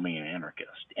becoming an anarchist.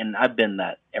 And I've been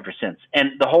that ever since.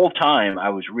 And the whole time I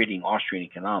was reading Austrian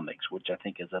economics, which I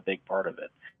think is a big part of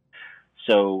it.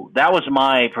 So that was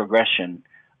my progression.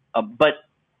 But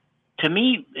to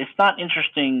me, it's not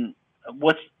interesting.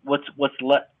 What's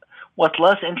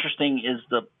less interesting is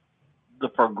the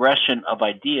progression of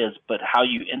ideas, but how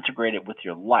you integrate it with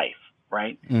your life,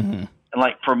 right? Mm-hmm. And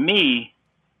like for me,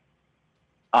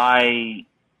 I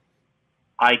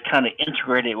kind of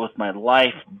integrated it with my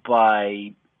life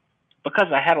because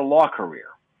I had a law career,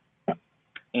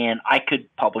 and I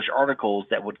could publish articles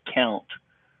that would count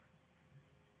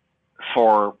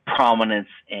for prominence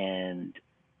and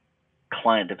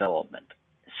client development.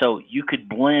 So you could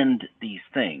blend these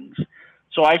things.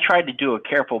 So I tried to do a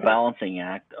careful balancing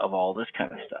act of all this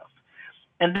kind of stuff.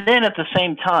 And then at the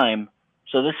same time,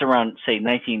 so this around, say,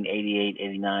 1988,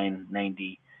 89,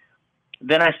 90,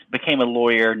 then I became a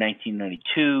lawyer in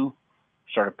 1992,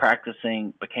 started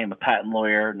practicing, became a patent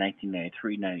lawyer in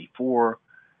 1993, 94.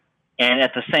 And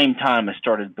at the same time, I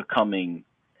started becoming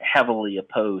heavily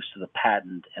opposed to the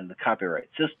patent and the copyright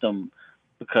system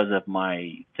because of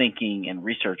my thinking and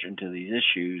research into these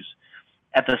issues.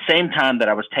 At the same time that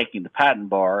I was taking the patent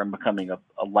bar and becoming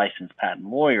a licensed patent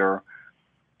lawyer,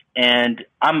 and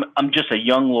I'm just a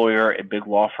young lawyer at big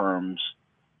law firms,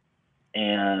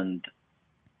 and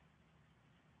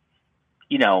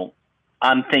you know,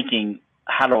 I'm thinking,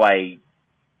 how do I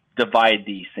divide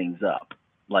these things up?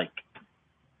 Like,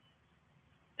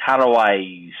 how do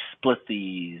I split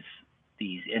these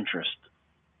interests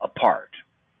apart?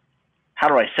 How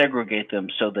do I segregate them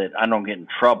so that I don't get in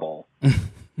trouble?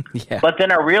 Yeah. But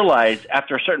then I realized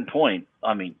after a certain point,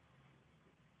 I mean,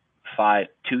 5,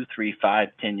 2, 3, 5,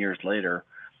 10 years later,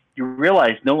 you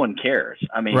realize no one cares.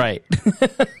 I mean, right.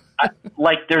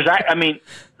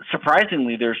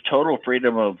 surprisingly, there's total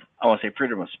freedom of, I want to say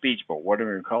freedom of speech, but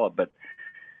whatever you call it, but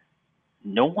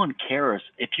no one cares.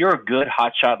 If you're a good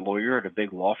hotshot lawyer at a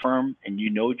big law firm and you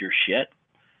know your shit,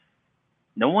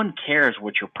 no one cares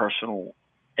what your personal,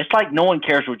 it's like no one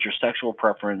cares what your sexual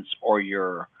preference or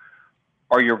your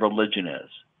religion is.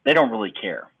 They don't really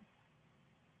care.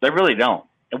 They really don't,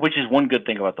 which is one good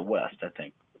thing about the West, I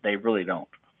think. They really don't.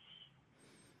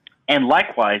 And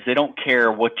likewise, they don't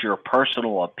care what your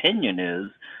personal opinion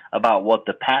is about what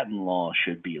the patent law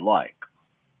should be like.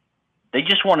 They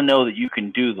just want to know that you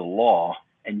can do the law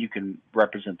and you can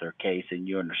represent their case and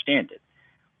you understand it.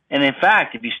 And in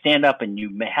fact, if you stand up and you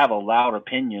may have a loud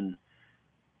opinion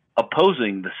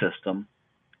opposing the system,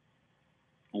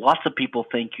 lots of people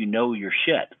think you know your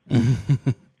shit.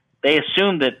 They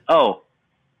assume that,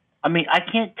 I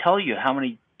can't tell you how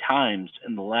many times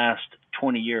in the last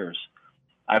 20 years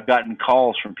I've gotten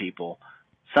calls from people,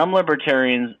 some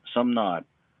libertarians, some not.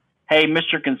 Hey,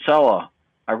 Mr. Kinsella,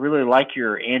 I really like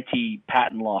your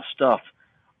anti-patent law stuff.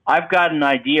 I've got an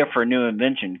idea for a new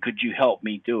invention. Could you help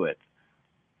me do it?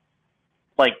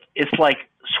 It's like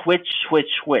switch, switch,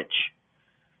 switch.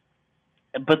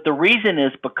 But the reason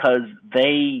is because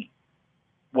they're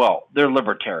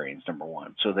libertarians, number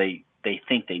one. So they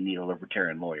think they need a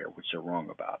libertarian lawyer, which they're wrong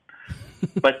about.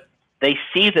 But they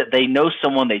see that they know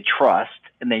someone they trust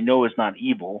and they know is not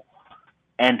evil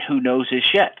and who knows his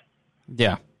shit.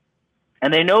 Yeah.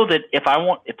 And they know that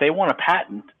if they want a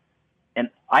patent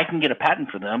and I can get a patent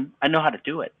for them, I know how to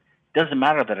do it. It doesn't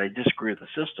matter that I disagree with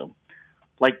the system.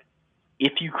 Like,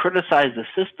 if you criticize the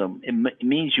system, it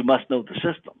means you must know the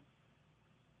system,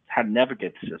 how to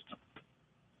navigate the system.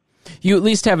 You at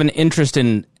least have an interest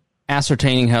in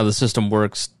ascertaining how the system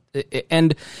works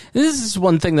And this is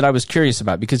one thing that I was curious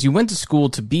about, because you went to school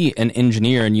to be an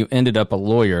engineer and you ended up a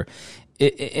lawyer.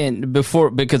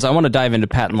 Because I want to dive into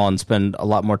patent law and spend a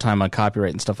lot more time on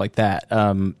copyright and stuff like that.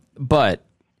 But,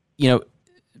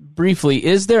 briefly,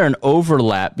 is there an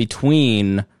overlap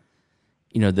between,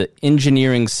 the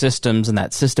engineering systems and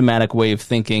that systematic way of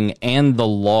thinking and the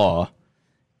law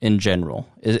in general?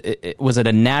 Was it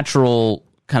a natural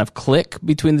kind of click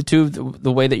between the two,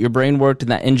 the way that your brain worked in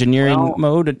that engineering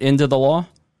mode into the law?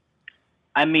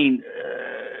 I mean,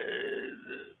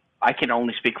 I can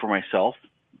only speak for myself,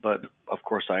 but of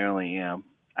course I only am.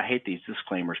 I hate these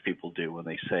disclaimers people do when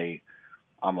they say,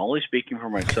 I'm only speaking for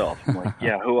myself. I'm like,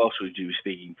 yeah, who else would you be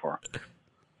speaking for?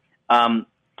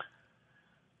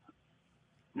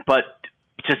 But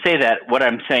to say that, what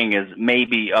I'm saying is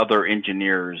maybe other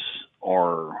engineers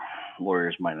or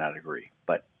lawyers might not agree.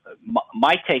 But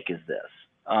my take is this.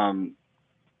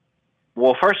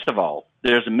 Well, first of all,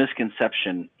 there's a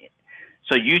misconception.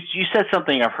 So you said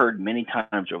something I've heard many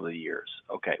times over the years,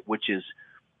 okay, which is,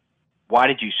 why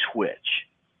did you switch?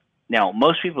 Now,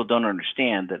 most people don't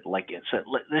understand that. So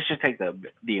let's just take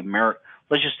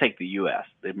let's just take the U.S.,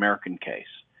 the American case.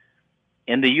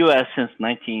 In the U.S. since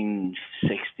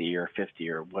 1960 or 50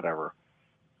 or whatever,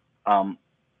 the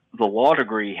law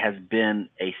degree has been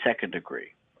a second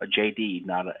degree, a JD,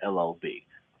 not an LLB.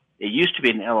 It used to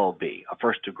be an LLB, a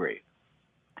first degree,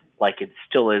 like it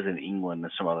still is in England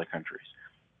and some other countries.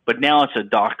 But now it's a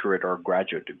doctorate or a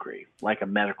graduate degree, like a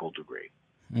medical degree,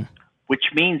 which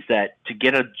means that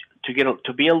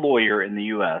to be a lawyer in the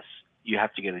U.S., you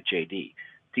have to get a JD.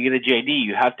 To get a JD,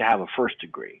 you have to have a first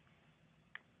degree,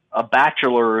 a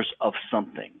bachelor's of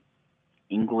something,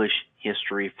 English,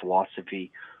 history,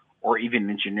 philosophy, or even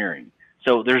engineering.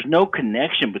 So there's no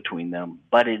connection between them,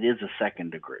 but it is a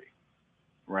second degree,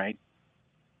 right?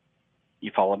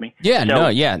 You follow me? Yeah,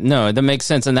 no, that makes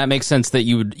sense, and that makes sense that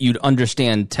you'd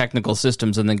understand technical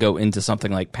systems and then go into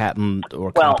something like patent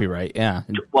or copyright. Yeah.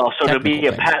 Well, so to be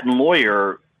a patent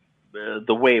lawyer,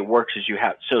 the way it works is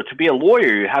to be a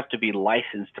lawyer, you have to be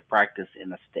licensed to practice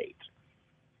in a state.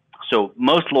 So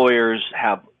most lawyers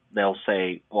they'll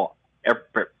say, well,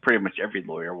 pretty much every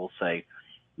lawyer will say,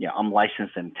 yeah, I'm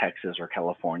licensed in Texas or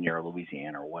California or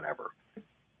Louisiana or whatever.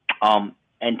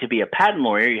 And to be a patent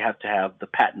lawyer, you have to have the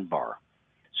patent bar.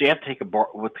 So you have to take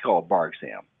what they call a bar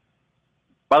exam.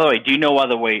 By the way, do you know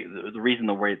the reason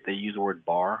they use the word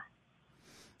bar?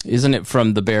 Isn't it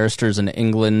from the barristers in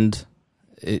England?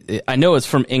 I know it's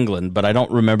from England, but I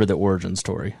don't remember the origin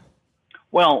story.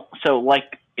 Well, so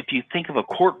if you think of a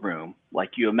courtroom,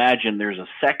 like you imagine there's a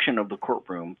section of the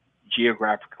courtroom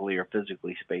geographically or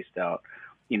physically spaced out.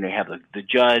 You have the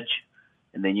judge,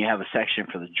 and then you have a section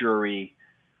for the jury,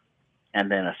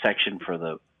 and then a section for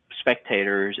the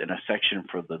spectators, and a section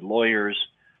for the lawyers.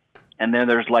 And then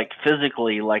there's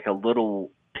physically a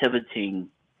little pivoting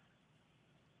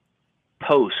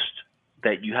post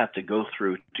that you have to go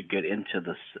through to get into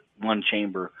this one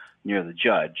chamber near the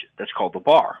judge. That's called the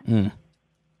bar. Mm.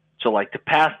 So to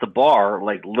pass the bar,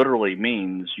 literally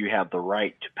means you have the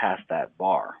right to pass that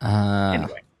bar.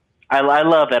 Anyway, I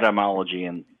love etymology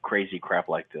and crazy crap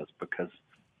like this because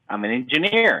I'm an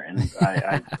engineer and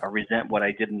I resent what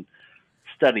I didn't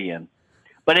study in.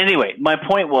 But anyway, my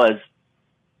point was,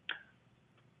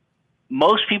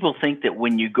 most people think that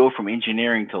when you go from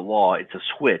engineering to law, it's a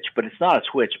switch, but it's not a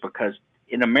switch, because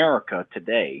in America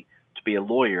today, to be a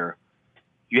lawyer,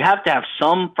 you have to have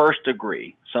some first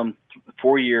degree, some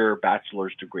 4-year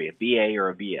bachelor's degree, a BA or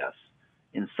a BS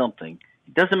in something.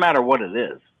 It doesn't matter what it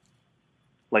is.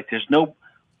 There's no,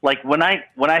 when I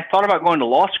thought about going to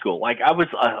law school, I was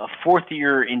a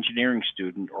 4th-year engineering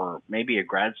student, or maybe a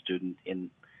grad student and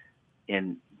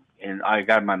I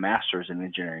got my master's in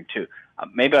engineering too.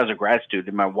 Maybe I was a grad student,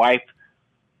 and my wife.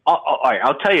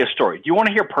 I'll tell you a story. Do you want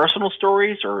to hear personal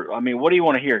stories, or what do you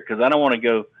want to hear? Because I don't want to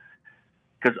go.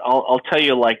 Because I'll tell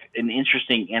you an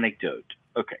interesting anecdote.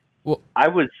 Okay. Well,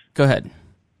 go ahead.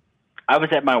 I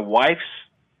was at my wife's,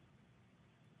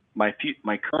 my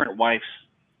current wife's,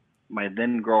 my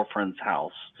then girlfriend's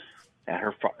house. At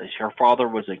her father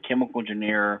was a chemical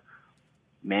engineer,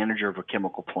 manager of a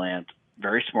chemical plant,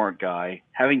 very smart guy.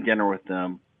 Having dinner with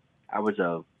them, I was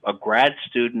a grad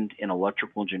student in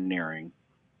electrical engineering,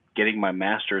 getting my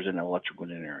master's in electrical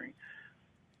engineering.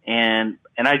 And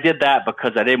I did that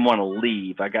because I didn't want to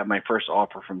leave. I got my first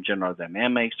offer from General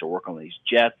Dynamics to work on these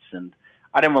jets, and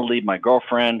I didn't want to leave my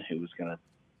girlfriend, who was going to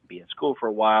be in school for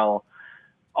a while,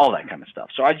 all that kind of stuff.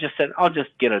 So I just said, I'll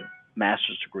just get a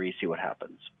master's degree, see what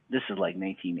happens. This is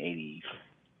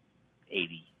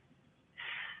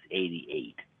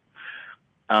 1988.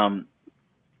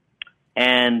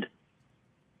 And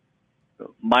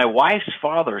my wife's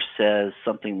father says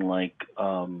something like,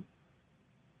 my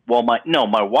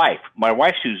wife,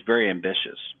 who's very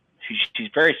ambitious. She's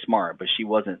very smart, but she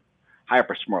wasn't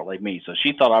hyper smart like me. So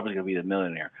she thought I was going to be the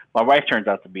millionaire. My wife turns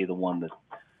out to be the one that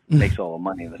makes all the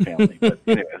money in the family. But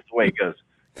anyway, that's the way it goes.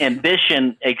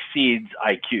 Ambition exceeds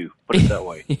IQ, put it that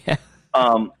way. Yeah.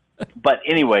 But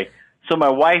anyway, so my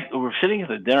wife, we're sitting at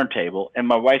the dinner table, and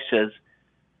my wife says,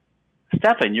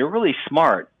 Stefan, you're really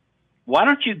smart. Why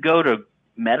don't you go to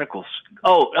medical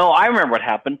school? Oh, I remember what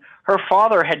happened. Her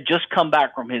father had just come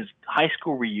back from his high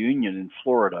school reunion in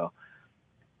Florida,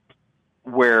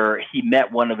 where he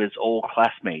met one of his old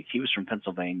classmates. He was from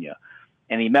Pennsylvania,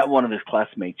 and he met one of his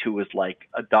classmates who was like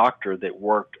a doctor that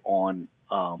worked on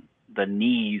the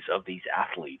knees of these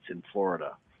athletes in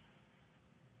Florida.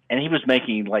 And he was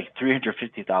making like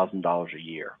 $350,000 a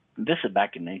year. And this is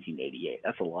back in 1988.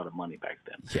 That's a lot of money back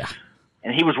then. Yeah.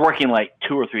 And he was working like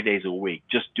 2 or 3 days a week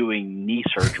just doing knee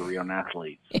surgery on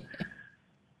athletes.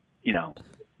 You know,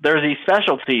 there's these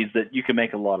specialties that you can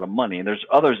make a lot of money, and there's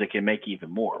others that can make even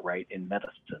more, right, in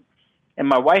medicine. And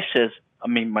my wife says,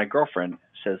 my girlfriend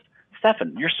says,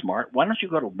 Stefan, you're smart. Why don't you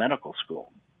go to medical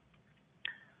school?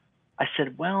 I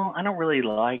said, well, I don't really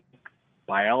like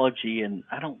biology, and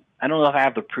I don't know if I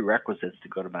have the prerequisites to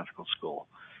go to medical school,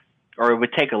 or it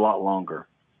would take a lot longer.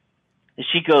 And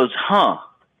she goes,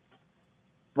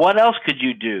 what else could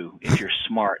you do if you're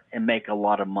smart and make a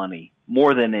lot of money,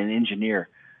 more than an engineer?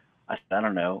 I said, I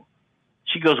don't know.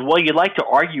 She goes, well, you like to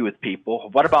argue with people.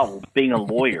 What about being a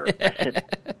lawyer?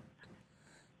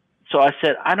 So I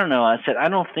said, I don't know. I said, I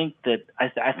don't think that –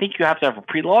 I think you have to have a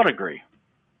pre-law degree.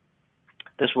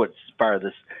 This is what inspired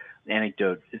this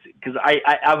anecdote, because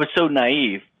I was so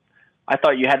naive. I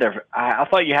thought you had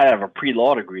to have a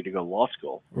pre-law degree to go to law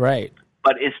school. Right.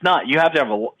 But it's not. You have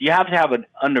to have an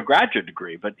undergraduate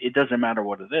degree, but it doesn't matter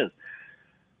what it is.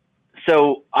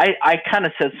 So I kind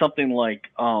of said something like,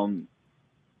 I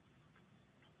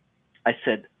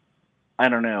said, I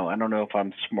don't know. I don't know if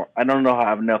I'm smart. I don't know if I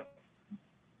have enough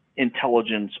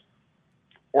intelligence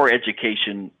or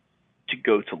education to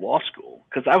go to law school,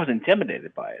 because I was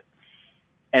intimidated by it.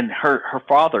 And her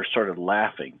father started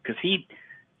laughing, because he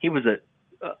was a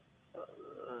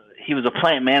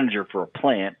plant manager for a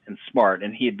plant and smart,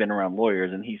 and he had been around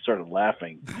lawyers, and he started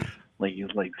laughing. Like, he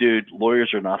was like, dude,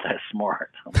 lawyers are not that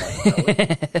smart. I'm like,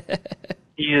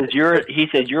 really? He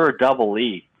said, you're a double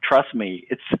E. Trust me,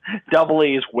 double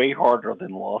E is way harder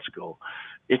than law school.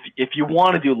 If you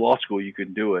want to do law school, you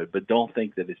can do it, but don't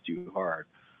think that it's too hard.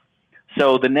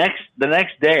 So the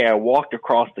next day, I walked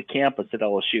across the campus at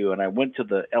LSU, and I went to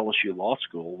the LSU Law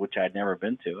School, which I had never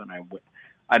been to, and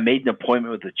I made an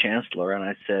appointment with the chancellor, and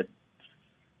I said,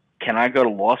 can I go to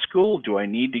law school? Do I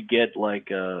need to get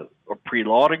like a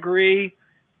pre-law degree?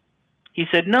 He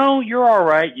said, no, you're all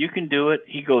right. You can do it.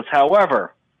 He goes,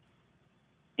 however,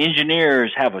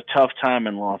 engineers have a tough time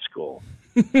in law school,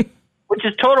 which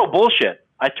is total bullshit.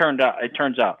 It turns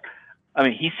out. I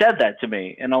mean, he said that to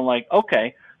me, and I'm like,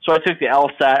 okay. So I took the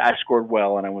LSAT, I scored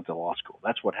well, and I went to law school.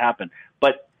 That's what happened.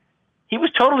 But he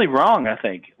was totally wrong, I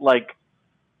think. Like,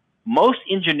 most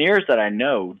engineers that I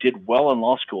know did well in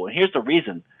law school. And here's the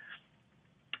reason.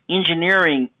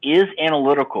 Engineering is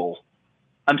analytical.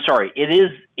 I'm sorry, it is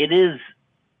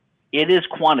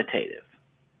quantitative.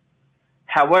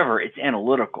 However, it's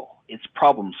analytical. It's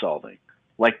problem solving.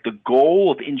 Like, the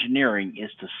goal of engineering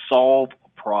is to solve a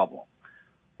problem.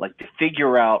 Like, to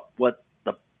figure out what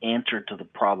the answer to the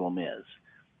problem is.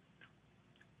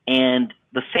 And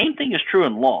the same thing is true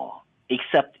in law,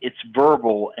 except it's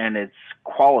verbal and it's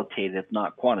qualitative,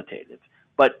 not quantitative.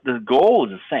 But the goal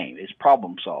is the same. It's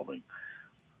problem solving.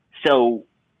 So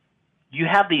you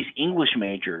have these English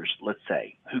majors, let's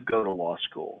say, who go to law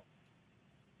school.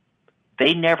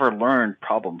 They never learned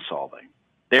problem solving.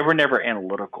 They were never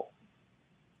analytical.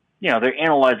 You know, they're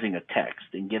analyzing a text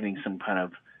and giving some kind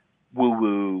of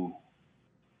woo-woo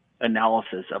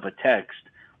analysis of a text,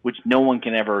 which no one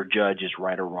can ever judge as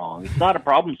right or wrong. It's not a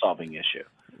problem-solving issue.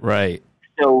 Right.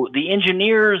 So the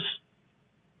engineers,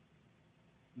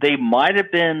 they might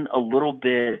have been a little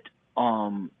bit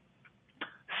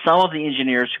some of the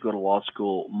engineers who go to law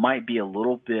school might be a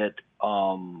little bit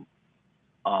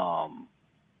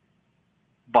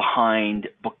behind,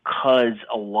 because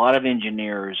a lot of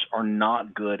engineers are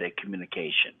not good at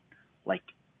communication, like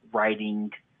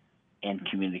writing and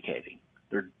communicating.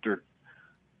 But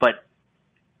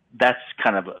that's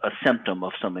kind of a symptom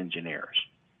of some engineers.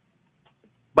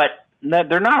 But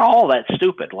they're not all that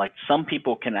stupid. Like, some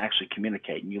people can actually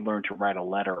communicate, and you learn to write a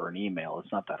letter or an email.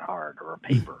 It's not that hard, or a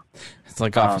paper. It's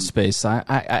like Office Space.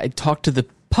 I talk to the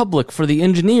public for the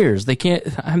engineers. They can't.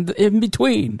 I'm in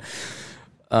between.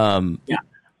 Yeah,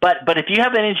 but if you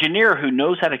have an engineer who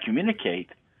knows how to communicate,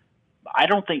 I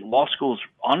don't think law schools,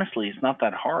 honestly, it's not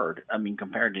that hard. I mean,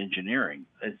 compared to engineering.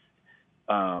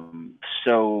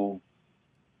 So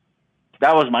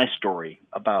that was my story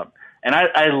about, and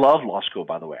I love law school,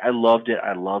 by the way. I loved it.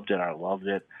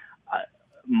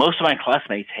 Most of my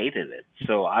classmates hated it,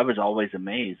 so I was always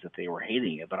amazed that they were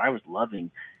hating it, but I was loving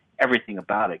everything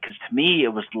about it, because to me it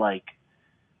was like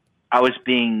I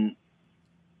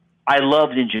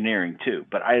loved engineering too,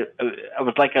 but I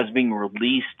was like I was being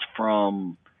released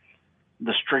from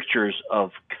the strictures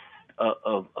of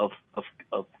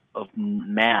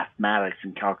mathematics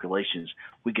and calculations.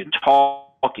 We could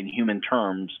talk in human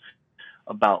terms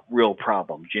about real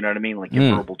problems. You know what I mean? Like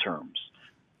in verbal terms.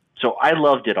 So I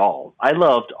loved it all. I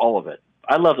loved all of it.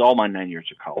 I loved all my 9 years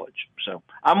of college. So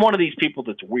I'm one of these people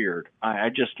that's weird. I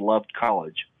just loved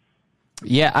college.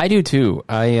 Yeah, I do too.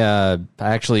 I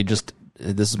actually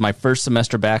this is my first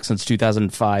semester back since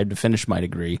 2005 to finish my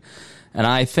degree. And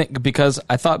I think, because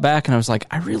I thought back and I was like,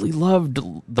 I really loved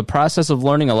the process of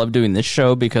learning. I love doing this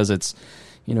show because it's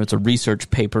a research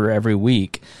paper every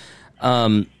week.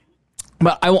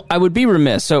 But I would be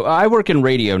remiss. So I work in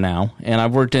radio now, and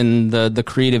I've worked in the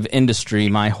creative industry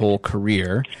my whole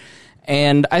career.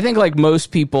 And I think, like most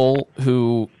people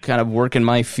who kind of work in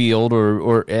my field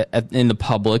or in the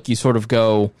public, you sort of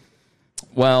go,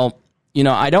 well,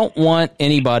 I don't want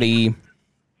anybody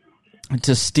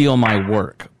to steal my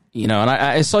work. And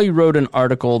I saw you wrote an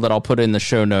article that I'll put in the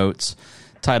show notes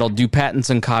titled, "Do Patents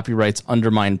and Copyrights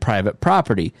Undermine Private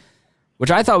Property?"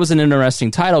 Which I thought was an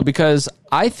interesting title, because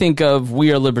I think of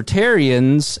We Are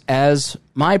Libertarians as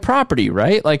my property,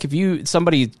 right? Like if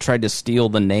somebody tried to steal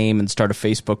the name and start a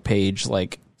Facebook page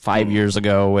like 5 years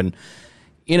ago, and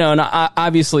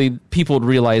obviously people would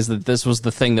realize that this was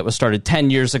the thing that was started 10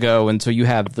 years ago, and so you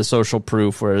have the social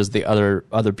proof, whereas the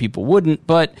other people wouldn't.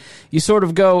 But you sort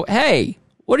of go, hey,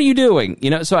 what are you doing?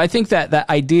 So I think that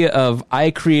idea of,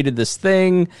 I created this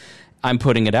thing, I'm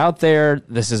putting it out there,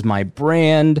 this is my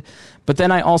brand. But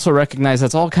then I also recognize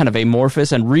that's all kind of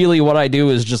amorphous, and really what I do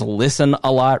is just listen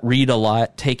a lot, read a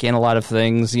lot, take in a lot of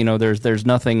things. There's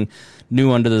nothing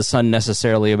new under the sun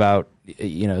necessarily about,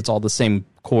 it's all the same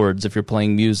chords if you're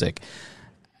playing music.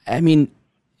 I mean,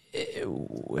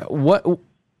 what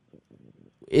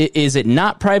is it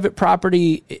not private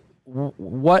property?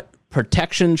 What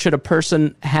protection should a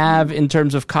person have in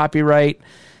terms of copyright?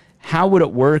 How would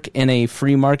it work in a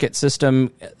free market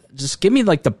system? Just give me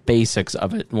like the basics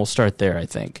of it, and we'll start there, I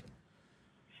think.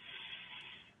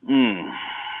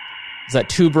 Is that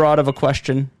too broad of a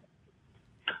question?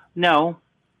 No,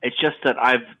 it's just that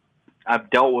I've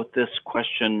dealt with this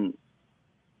question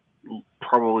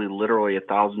probably literally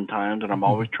 1,000 times, and I'm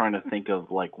always trying to think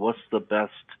of like what's the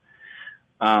best.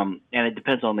 And it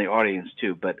depends on the audience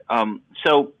too. But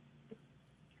so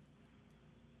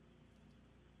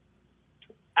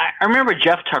I remember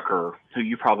Jeff Tucker, who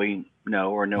you probably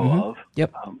know or know of.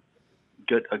 Yep.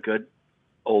 A good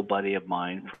old buddy of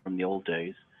mine from the old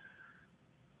days.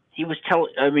 He was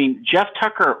Jeff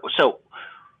Tucker. So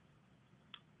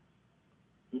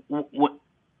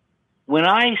when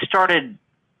I started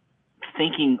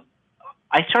thinking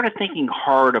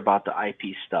hard about the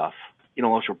IP stuff,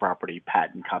 intellectual property,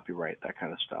 patent, copyright, that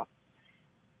kind of stuff,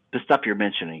 the stuff you're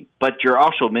mentioning. But you're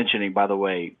also mentioning, by the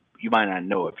way, you might not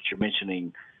know it, but you're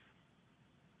mentioning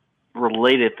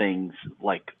related things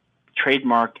like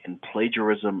trademark and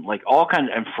plagiarism, like all kinds,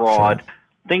 and fraud,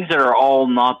 things that are all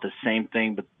not the same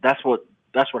thing, but that's what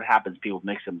happens. People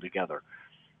mix them together.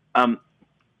 I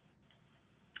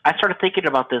started thinking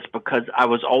about this because I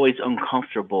was always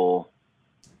uncomfortable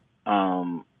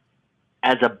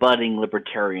as a budding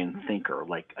libertarian thinker,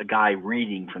 like a guy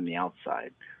reading from the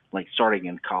outside, like starting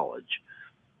in college.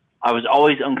 I was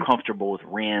always uncomfortable with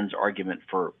Rand's argument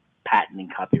for patent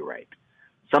and copyright.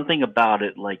 Something about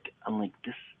it, like I'm like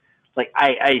this, like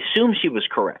I assume she was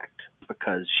correct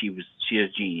because she is a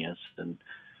genius, and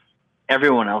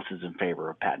everyone else is in favor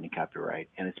of patent and copyright,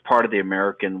 and it's part of the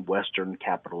American Western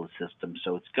capitalist system,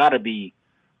 so it's got to be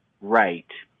right.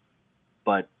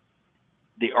 But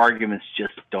the arguments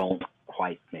just don't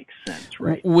quite make sense,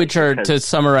 right? Which are, to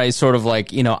summarize, sort of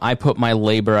like, I put my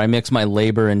labor, I mix my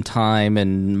labor and time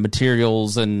and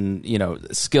materials and,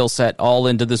 skill set all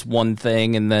into this one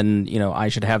thing, and then, I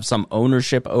should have some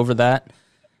ownership over that.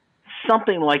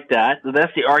 Something like that.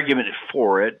 That's the argument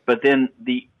for it. But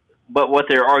what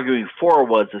they're arguing for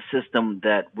was a system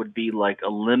that would be like a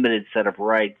limited set of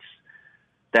rights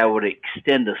that would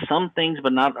extend to some things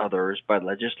but not others by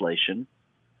legislation.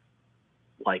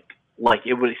 Like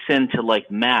it would extend to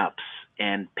like maps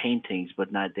and paintings,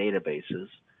 but not databases.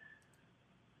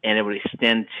 and it would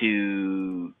extend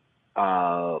to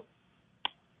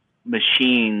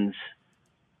machines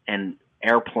and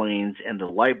airplanes and the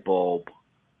light bulb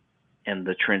and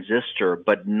the transistor,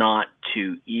 but not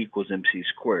to E equals MC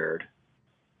squared.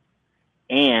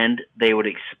 And they would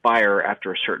expire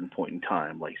after a certain point in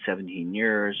time, like 17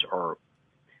 years, or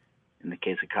in the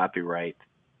case of copyright,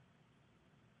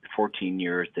 14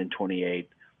 years, then 28,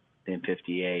 then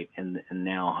 58, and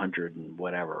now 100 and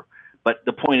whatever. But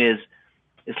the point is,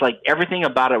 it's like everything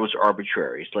about it was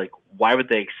arbitrary. It's like, why would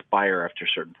they expire after a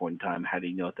certain point in time? How do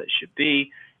you know what that should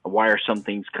be? And why are some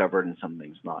things covered and some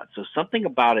things not? So something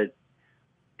about it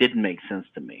didn't make sense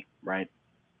to me, right?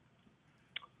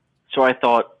 So I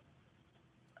thought,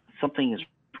 something is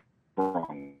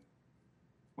wrong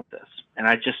with this. And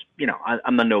I just,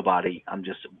 I'm a nobody. I'm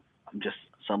just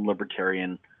some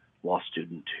libertarian law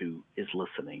student who is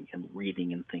listening and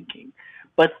reading and thinking.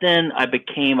 But then I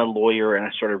became a lawyer and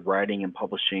I started writing and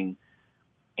publishing,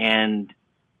 and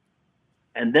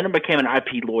then I became an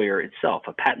IP lawyer itself,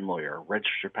 a patent lawyer, a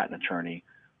registered patent attorney.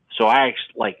 So I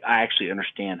actually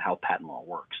understand how patent law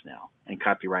works now, and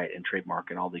copyright and trademark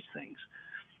and all these things.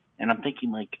 And I'm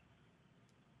thinking, like,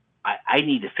 I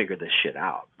need to figure this shit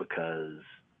out, because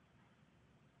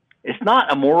it's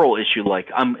not a moral issue.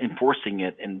 Like, I'm enforcing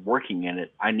it and working in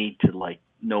it. I need to, like,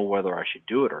 know whether I should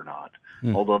do it or not.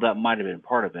 Although that might have been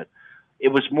part of it. It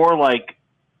was more like,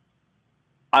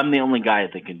 I'm the only guy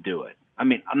that can do it. I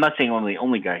mean, I'm not saying I'm the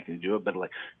only guy who can do it, but, like,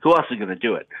 who else is going to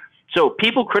do it? So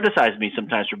people criticize me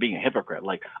sometimes for being a hypocrite.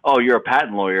 Like, oh, you're a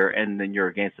patent lawyer and then you're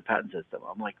against the patent system.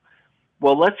 I'm like,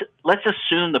 well, let's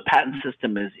assume the patent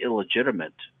system is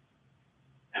illegitimate.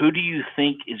 Who do you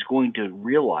think is going to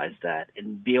realize that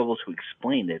and be able to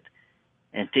explain it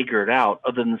and figure it out,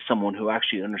 other than someone who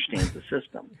actually understands the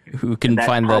system? Who can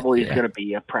find that? Probably is going to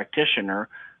be a practitioner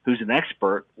who's an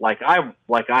expert, like I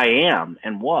am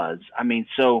and was. I mean,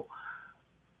 so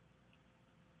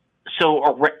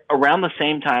around the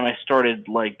same time I started,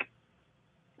 like,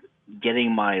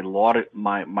 getting my law,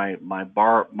 my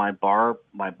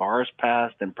bars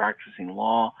passed and practicing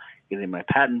law, getting my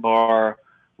patent bar,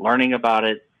 learning about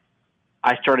it.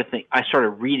 I started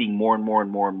reading more and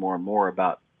more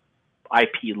about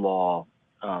IP law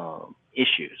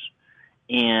issues,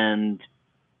 and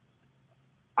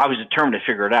I was determined to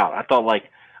figure it out. I thought,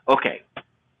 like, okay,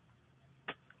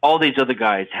 all these other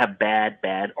guys have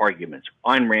bad arguments.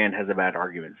 Ayn Rand has a bad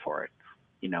argument for it.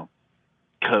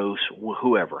 Coase,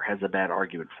 whoever has a bad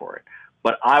argument for it.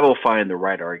 But I will find the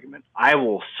right argument. I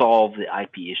will solve the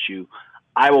IP issue.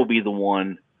 I will be the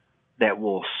one that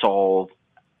will solve.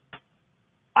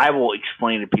 I will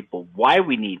explain to people why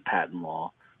we need patent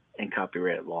law and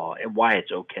copyright law and why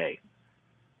it's okay.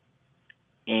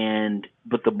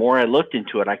 But the more I looked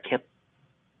into it, I kept,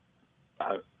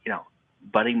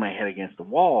 butting my head against the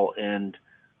wall and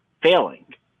failing.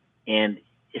 And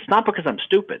it's not because I'm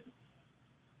stupid.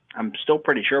 I'm still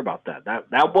pretty sure about that.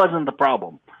 That wasn't the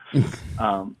problem.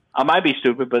 I might be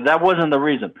stupid, but that wasn't the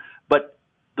reason. But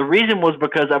the reason was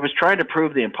because I was trying to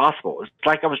prove the impossible. It's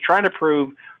like I was trying to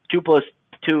prove 2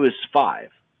 + 2 is 5.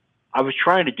 I was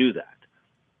trying to do that.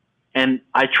 And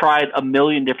I tried a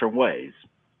million different ways.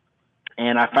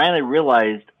 And I finally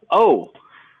realized, oh,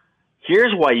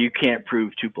 here's why you can't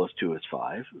prove 2 + 2 is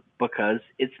 5, because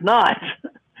it's not.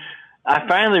 I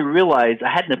finally realized, I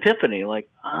had an epiphany, like,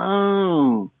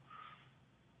 oh,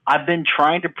 I've been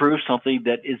trying to prove something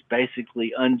that is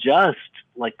basically unjust,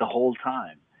 like, the whole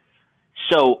time.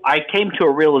 So I came to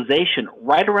a realization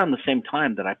right around the same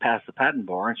time that I passed the patent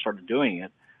bar and started doing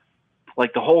it.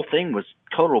 Like, the whole thing was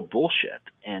total bullshit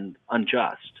and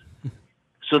unjust.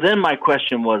 So then my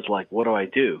question was, like, what do I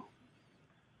do?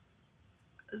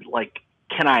 Like,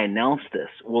 can I announce this?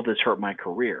 Will this hurt my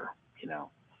career?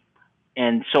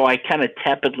 And so I kind of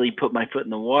tepidly put my foot in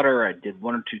the water. I did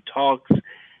 1 or 2 talks,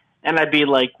 and I'd be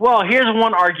like, well, here's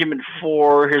one argument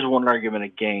for, here's one argument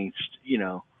against,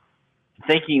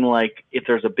 thinking, like, if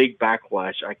there's a big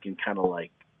backlash, I can kind of,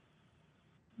 like,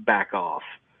 back off.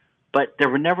 But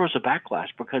there never was a backlash,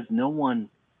 because the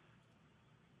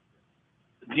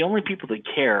only people that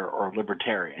care are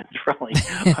libertarians, really,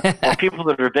 or people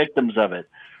that are victims of it.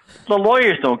 The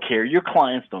lawyers don't care. Your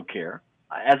clients don't care.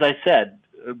 As I said,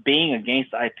 being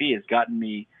against IP has gotten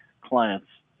me clients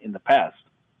in the past.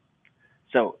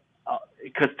 So,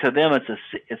 because to them it's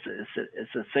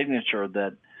a signature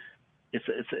that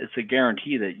it's a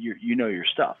guarantee that you know your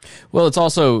stuff. Well, it's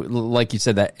also, like you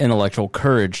said, that intellectual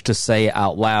courage to say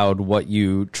out loud what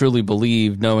you truly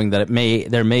believe, knowing that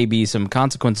there may be some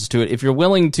consequences to it. If you're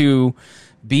willing to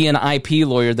be an IP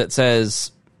lawyer that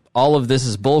says all of this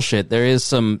is bullshit, there is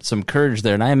some courage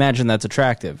there, and I imagine that's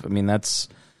attractive. I mean, that's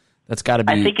That's got to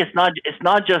be. I think it's not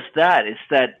just that. It's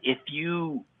that if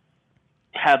you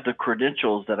have the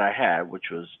credentials that I had, which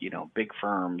was, big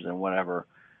firms and whatever,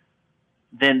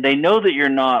 then they know that you're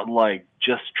not like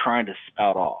just trying to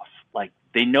spout off. Like,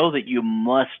 they know that you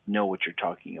must know what you're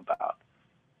talking about.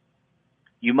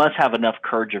 You must have enough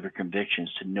courage of your convictions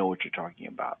to know what you're talking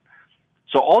about.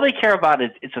 So all they care about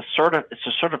is it's a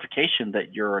certification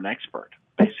that you're an expert,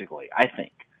 basically, I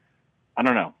think. I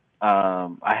don't know.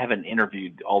 I haven't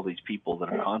interviewed all these people that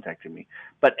have contacted me.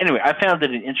 But anyway, I found it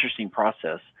an interesting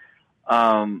process.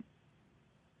 I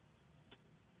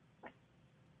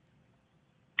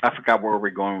forgot where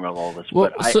we're going with all this,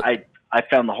 but I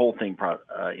found the whole thing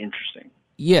interesting.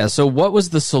 Yeah. So what was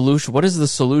the solution? What is the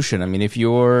solution? I mean, if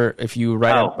you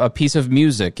write a piece of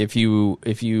music, if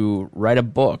you write a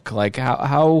book, like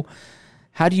how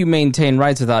do you maintain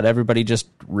rights without everybody just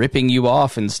ripping you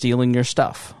off and stealing your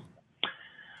stuff?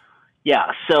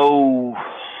 Yeah. So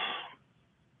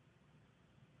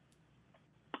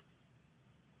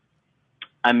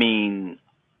I mean,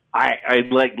 I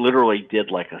literally did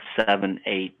like a 7,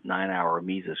 8, 9 hour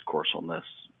Mises course on this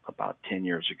about 10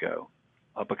 years ago.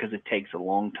 Because it takes a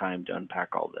long time to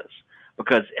unpack all this.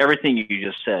 Because everything you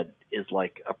just said is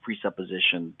like a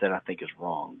presupposition that I think is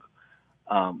wrong.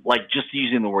 Like just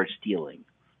using the word stealing.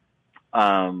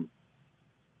 Or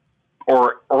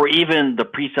even the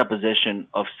presupposition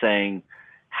of saying,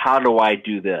 how do I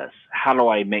do this? How do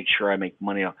I make sure I make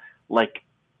money? Like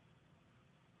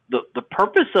the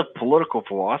purpose of political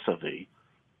philosophy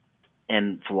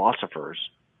and philosophers,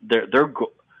 they're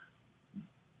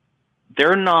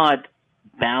not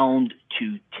bound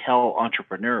to tell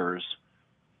entrepreneurs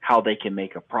how they can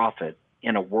make a profit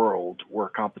in a world where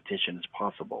competition is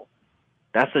possible.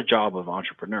 That's the job of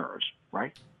entrepreneurs,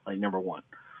 right? Like, number one.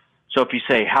 So if you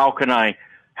say, how can I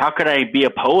be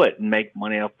a poet and make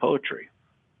money off poetry?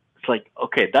 It's like,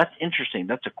 okay, that's interesting.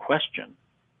 That's a question.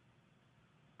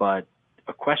 But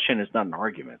a question is not an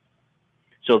argument.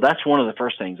 So that's one of the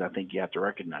first things I think you have to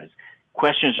recognize.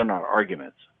 Questions are not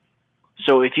arguments.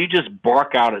 So if you just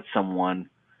bark out at someone,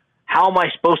 how am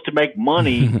I supposed to make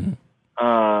money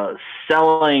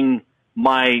selling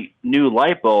my new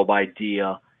light bulb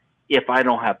idea if I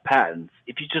don't have patents?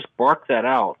 If you just bark that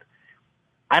out,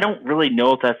 I don't really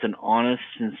know if that's an honest,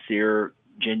 sincere,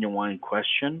 genuine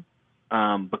question,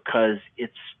 because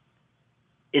it's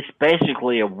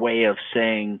basically a way of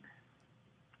saying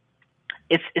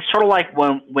it's sort of like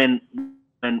when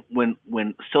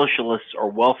socialists or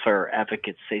welfare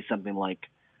advocates say something like,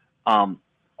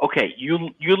 okay,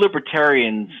 you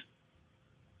libertarians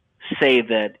say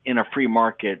that in a free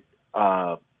market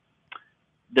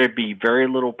there'd be very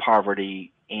little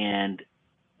poverty, and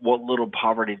what little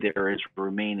poverty there is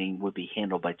remaining would be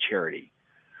handled by charity.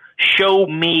 Show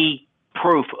me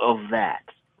proof of that.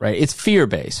 Right. It's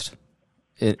fear-based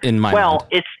in my mind.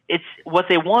 It's what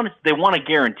they want. They want a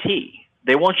guarantee.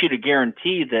 They want you to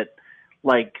guarantee that,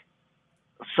 like,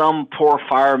 some poor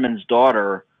fireman's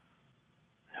daughter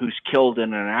who's killed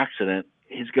in an accident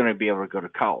is going to be able to go to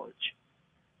college.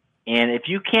 And if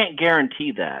you can't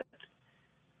guarantee that,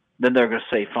 then they're going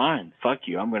to say, fine, fuck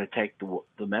you, I'm going to take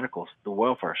the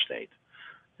welfare state.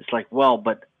 It's like, well,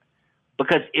 but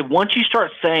because once you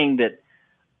start saying that,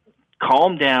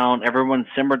 calm down, everyone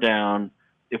simmer down,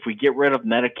 if we get rid of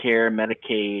Medicare,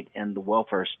 Medicaid, and the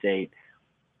welfare state,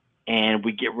 and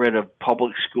we get rid of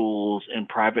public schools and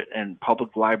private and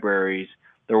public libraries,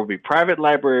 there will be private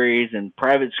libraries and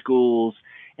private schools,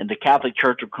 and the Catholic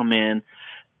Church will come in.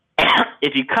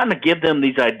 If you kind of give them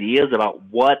these ideas about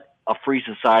what a free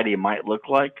society might look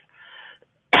like,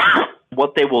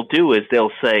 what they will do is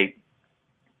they'll say,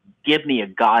 give me a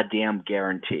goddamn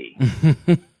guarantee.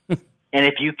 And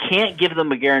if you can't give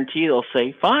them a guarantee, they'll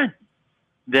say, fine,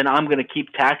 then I'm going to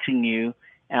keep taxing you,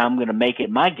 and I'm going to make it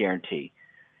my guarantee.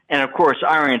 And, of course,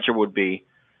 our answer would be,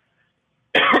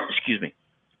 excuse me,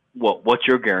 well, what's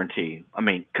your guarantee? I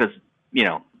mean, because,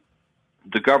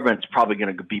 the government's probably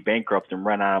going to be bankrupt and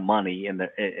run out of money, and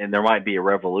there might be a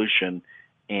revolution,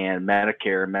 and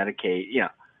Medicare, Medicaid,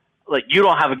 like, you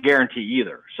don't have a guarantee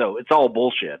either. So it's all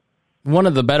bullshit. One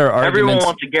of the better arguments. Everyone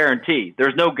wants a guarantee.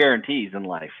 There's no guarantees in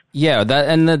life. Yeah,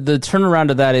 the turnaround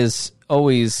to that is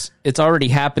always, it's already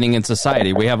happening in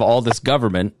society. We have all this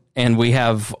government, and we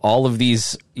have all of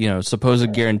these,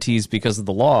 supposed guarantees because of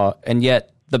the law, and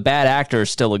yet the bad actor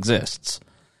still exists.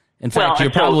 In fact, you're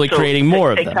probably creating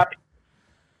more of them.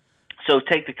 So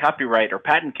take the copyright or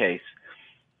patent case.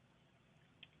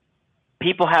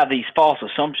 People have these false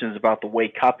assumptions about the way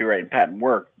copyright and patent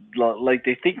work. Like,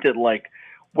 they think that, like,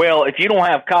 well, if you don't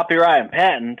have copyright and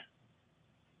patent,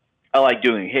 I like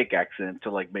doing a hick accent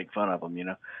to, like, make fun of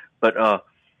them, but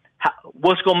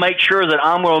what's going to make sure that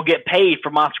I'm going to get paid for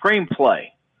my screenplay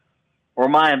or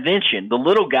my invention? The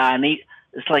little guy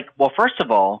it's like, well, first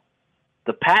of all,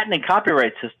 the patent and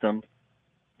copyright system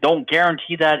don't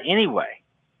guarantee that anyway.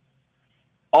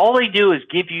 All they do is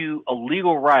give you a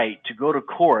legal right to go to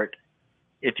court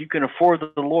if you can afford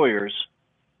the lawyers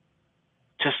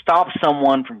to stop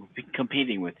someone from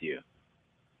competing with you.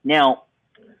 Now,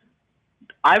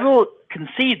 I will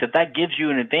concede that gives you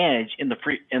an advantage in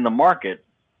the market,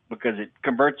 because it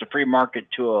converts a free market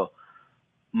to a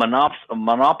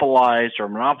monopolized or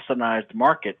monopolized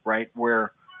market, right?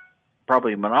 Where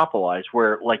probably monopolized,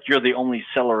 where like you're the only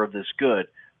seller of this good.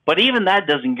 But even that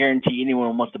doesn't guarantee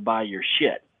anyone wants to buy your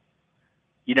shit.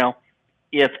 You know,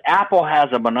 if Apple has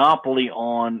a monopoly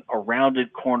on a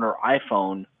rounded corner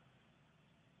iPhone,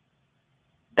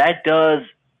 that does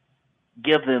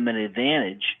give them an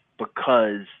advantage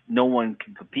because no one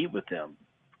can compete with them.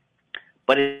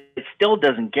 But it still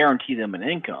doesn't guarantee them an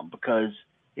income, because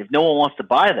if no one wants to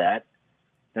buy that,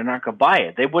 they're not going to buy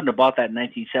it. They wouldn't have bought that in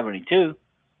 1972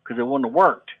 because it wouldn't have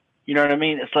worked. You know what I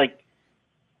mean? It's like,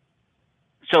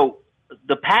 so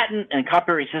the patent and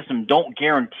copyright system don't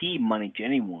guarantee money to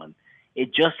anyone.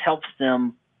 It just helps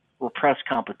them repress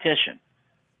competition.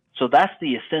 So that's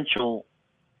the essential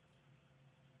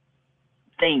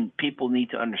thing people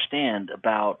need to understand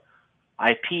about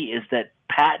IP, is that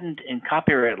patent and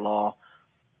copyright law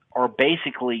are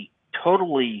basically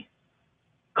totally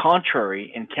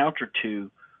contrary and counter to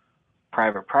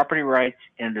private property rights,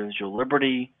 individual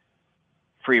liberty,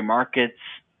 free markets,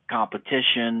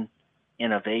 competition,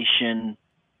 innovation,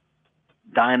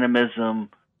 dynamism,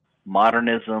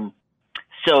 modernism.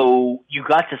 So you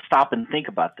got to stop and think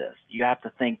about this. You have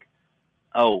to think,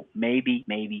 oh, maybe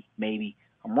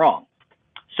I'm wrong.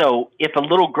 So if a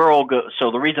little girl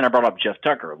so the reason I brought up Jeff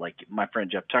Tucker, like my friend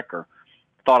Jeff Tucker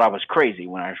thought I was crazy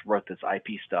when I wrote this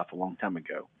IP stuff a long time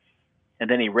ago. And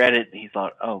then he read it and he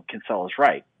thought, oh, Kinsella's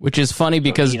right. Which is funny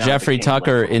because Jeffrey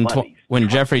Tucker, when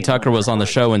Jeffrey Tucker was on the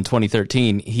show in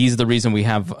 2013, he's the reason we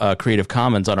have Creative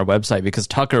Commons on our website, because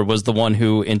Tucker was the one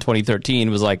who in 2013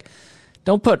 was like,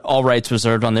 don't put all rights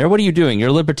reserved on there. What are you doing?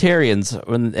 You're libertarians.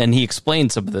 And he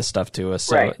explained some of this stuff to us.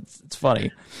 So right. It's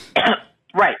funny.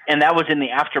 Right. And that was in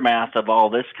the aftermath of all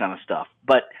this kind of stuff.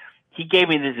 But he gave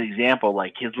me this example,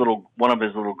 like one of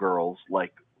his little girls,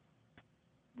 like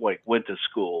went to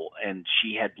school and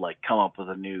she had like come up with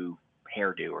a new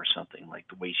hairdo or something, like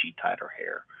the way she tied her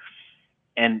hair.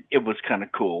 And it was kind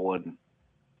of cool and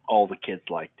all the kids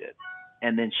liked it.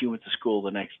 And then she went to school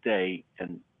the next day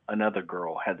and another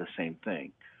girl had the same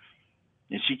thing.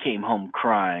 And she came home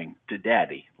crying to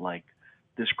daddy, like,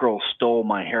 this girl stole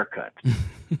my haircut.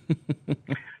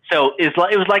 So it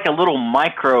was like a little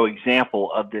micro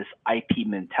example of this IP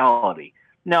mentality.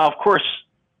 Now, of course,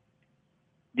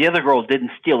 the other girl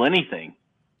didn't steal anything.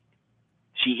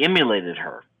 She emulated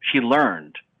her. She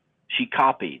learned. She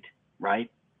copied,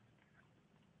 right?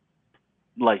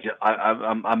 Like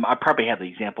I probably have the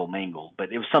example mangled,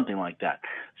 but it was something like that.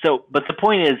 So, but the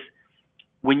point is,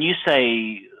 when you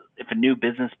say if a new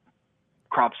business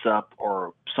crops up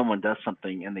or someone does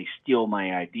something and they steal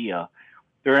my idea,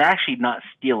 they're actually not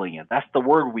stealing it. That's the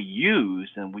word we use,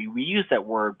 and we use that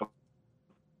word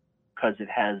because it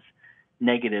has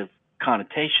negative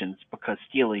connotations, because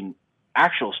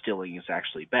actual stealing is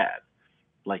actually bad.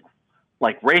 Like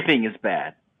raping is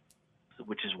bad,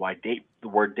 which is why the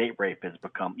word date rape has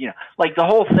become, like the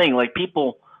whole thing, like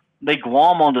people, they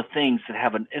glom onto things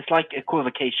that it's like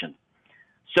equivocation.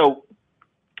 So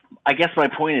I guess my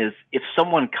point is, if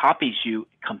someone copies you,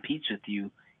 competes with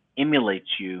you, emulates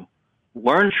you,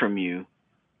 learns from you,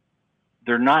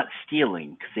 they're not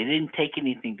stealing because they didn't take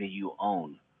anything that you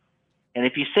own. And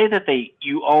if you say that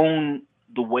you own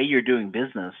the way you're doing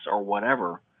business or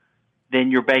whatever,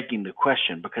 then you're begging the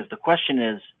question, because the question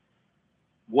is,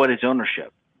 what is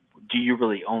ownership? Do you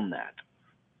really own that?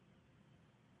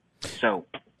 So,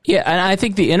 yeah, and I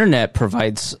think the internet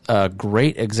provides a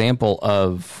great example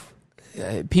of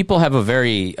people have a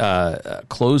very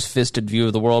close-fisted view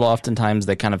of the world. Oftentimes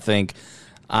they kind of think,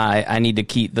 I need to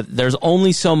keep there's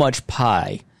only so much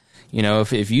pie.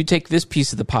 If you take this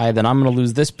piece of the pie, then I'm going to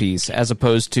lose this piece, as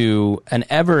opposed to an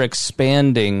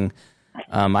ever-expanding.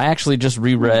 I actually just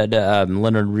reread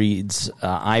Leonard Reed's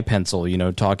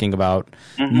iPencil, talking about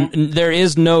there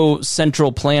is no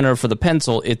central planner for the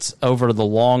pencil. It's over the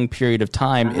long period of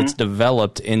time, it's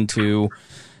developed into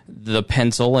the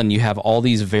pencil, and you have all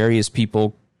these various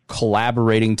people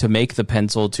collaborating to make the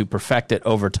pencil to perfect it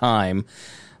over time.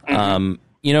 And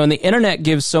the internet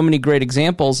gives so many great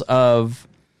examples of,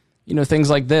 things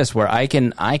like this, where I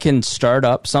can start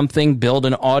up something, build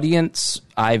an audience.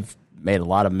 I've made a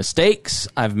lot of mistakes.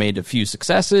 I've made a few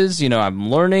successes. I'm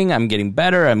learning. I'm getting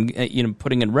better. I'm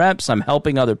putting in reps. I'm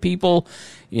helping other people,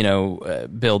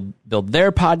 build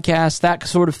their podcast, that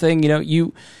sort of thing.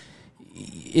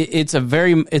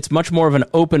 It's much more of an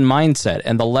open mindset,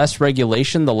 and the less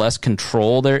regulation, the less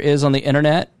control there is on the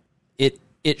internet.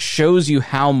 It shows you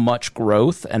how much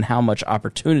growth and how much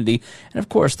opportunity. And of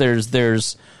course,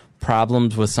 there's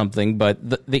problems with something, but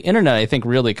the internet, I think,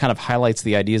 really kind of highlights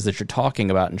the ideas that you're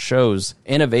talking about and shows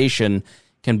innovation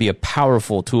can be a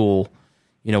powerful tool,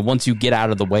 once you get out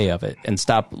of the way of it and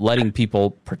stop letting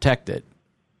people protect it.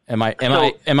 Am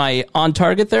I on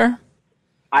target there?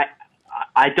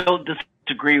 I don't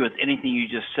disagree with anything you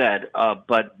just said,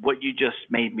 but what you just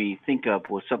made me think of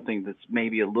was something that's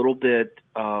maybe a little bit.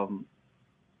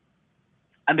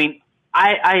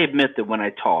 I admit that when I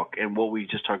talk and what we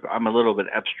just talked about, I'm a little bit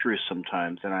abstruse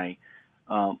sometimes, and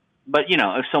but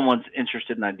if someone's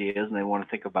interested in ideas and they want to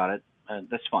think about it,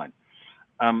 that's fine.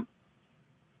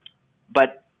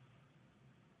 But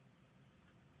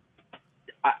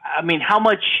how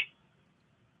much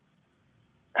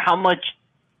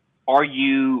are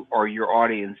you or your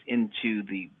audience into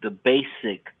the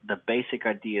basic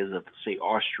ideas of, say,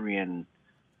 Austrian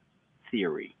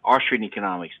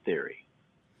economics theory?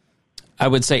 I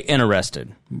would say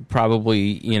interested.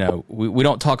 Probably, we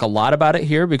don't talk a lot about it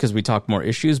here because we talk more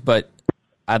issues, but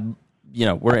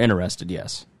we're interested,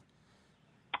 yes.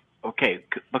 Okay,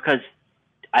 because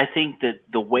I think that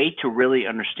the way to really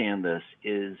understand this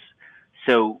is,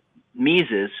 so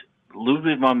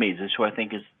Ludwig von Mises, who I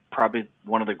think is probably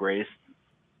one of the greatest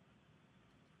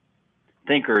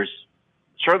thinkers,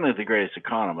 certainly the greatest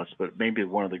economist, but maybe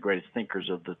one of the greatest thinkers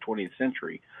of the 20th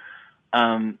century,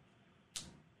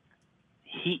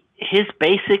 his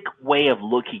basic way of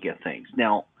looking at things.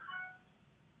 Now,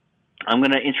 I'm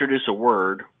going to introduce a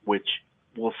word which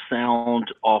will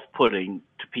sound off-putting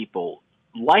to people,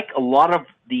 like a lot of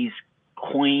these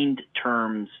coined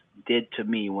terms did to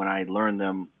me when I learned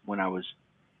them when I was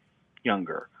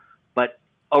younger. But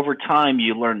over time,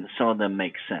 you learn that some of them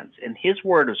make sense. And his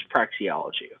word is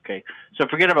praxeology, okay? So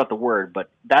forget about the word, but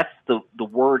that's the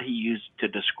word he used to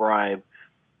describe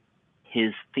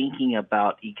his thinking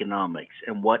about economics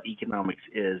and what economics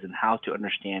is and how to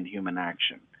understand human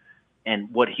action and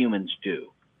what humans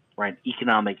do, right?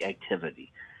 Economic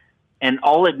activity. And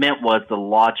all it meant was the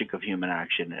logic of human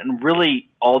action. And really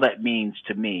all that means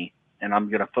to me, and I'm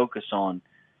going to focus on,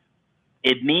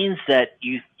 it means that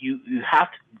you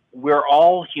have to, we're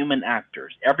all human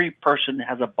actors. Every person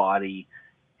has a body,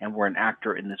 and we're an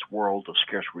actor in this world of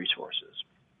scarce resources.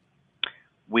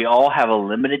 We all have a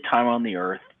limited time on the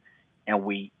earth, and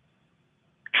we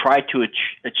try to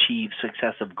achieve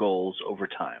successive goals over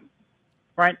time,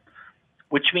 right?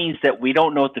 Which means that we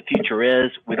don't know what the future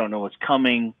is. We don't know what's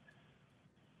coming.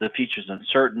 The future is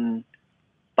uncertain,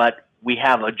 but we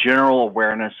have a general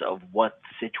awareness of what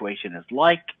the situation is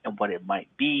like and what it might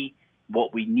be,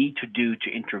 what we need to do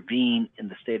to intervene in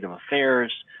the state of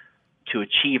affairs to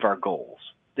achieve our goals.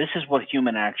 This is what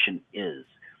human action is.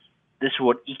 This is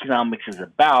what economics is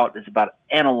about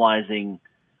analyzing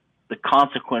the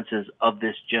consequences of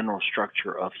this general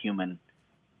structure of human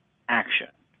action.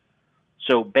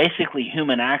 So basically,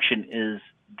 human action is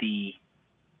the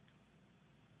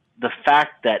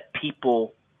fact that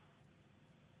people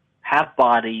have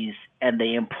bodies and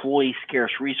they employ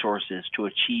scarce resources to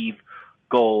achieve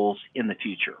goals in the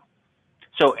future.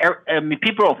 So,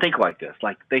 people don't think like this.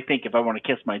 Like, they think, if I want to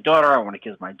kiss my daughter, I want to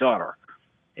kiss my daughter.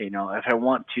 If I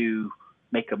want to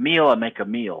make a meal, I make a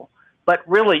meal. But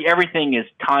really, everything is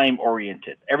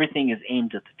time-oriented. Everything is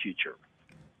aimed at the future.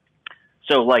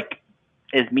 So, like,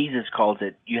 as Mises calls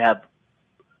it, you have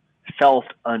felt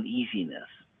uneasiness.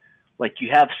 Like, you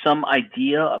have some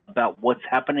idea about what's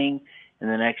happening in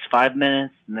the next 5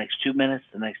 minutes, the next 2 minutes,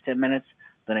 the next 10 minutes,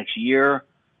 the next year,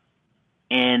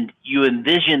 and you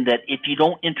envision that if you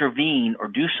don't intervene or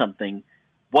do something,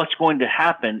 what's going to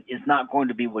happen is not going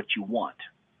to be what you want.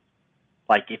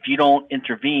 Like, if you don't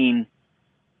intervene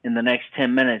in the next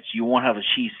 10 minutes, you won't have a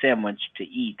cheese sandwich to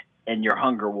eat, and your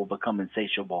hunger will become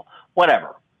insatiable.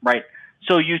 Whatever, right?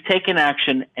 So you take an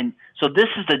action, and so this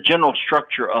is the general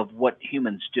structure of what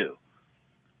humans do.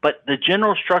 But the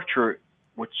general structure,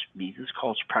 which Mises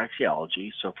calls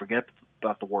praxeology, so forget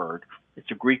about the word.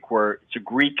 It's a Greek word. It's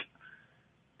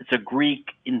a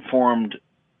Greek-informed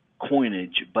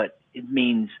coinage, but it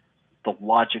means the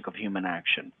logic of human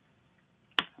action.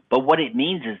 But what it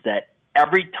means is that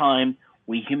every time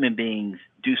we human beings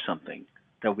do something,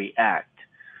 that we act,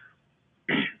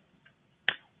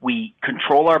 we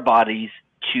control our bodies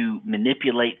to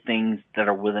manipulate things that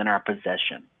are within our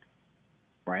possession,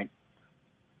 right?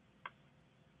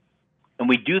 And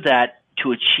we do that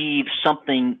to achieve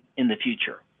something in the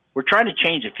future. We're trying to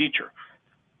change the future.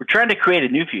 We're trying to create a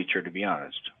new future, to be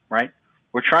honest, right?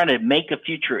 We're trying to make a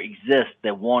future exist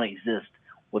that won't exist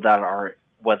without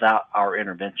our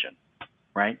intervention,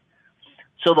 right?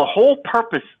 So the whole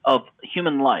purpose of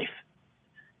human life,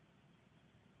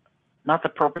 not the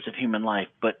purpose of human life,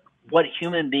 but what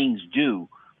human beings do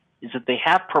is that they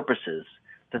have purposes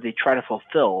that they try to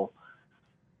fulfill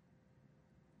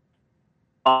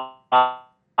by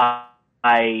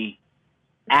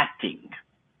acting,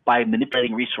 by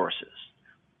manipulating resources.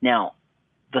 Now,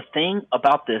 the thing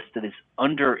about this that is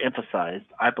underemphasized,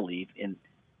 I believe, in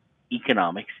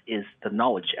economics is the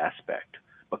knowledge aspect.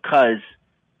 Because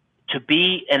to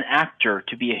be an actor,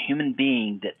 to be a human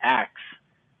being that acts,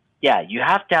 yeah, you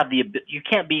have to have you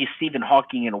can't be Stephen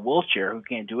Hawking in a wheelchair who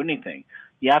can't do anything.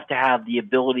 You have to have the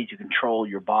ability to control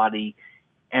your body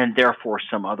and therefore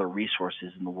some other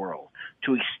resources in the world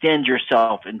to extend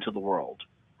yourself into the world,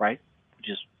 right? Which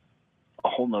is a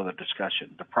whole nother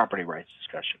discussion, the property rights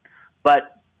discussion.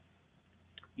 But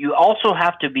you also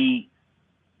have to be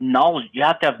knowledge. You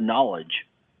have to have knowledge.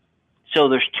 So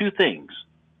there's two things.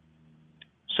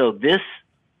 So this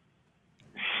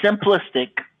simplistic,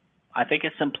 I think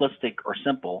it's simplistic or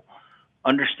simple,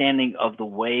 understanding of the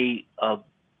way of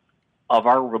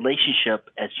our relationship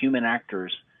as human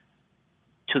actors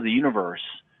to the universe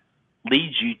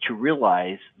leads you to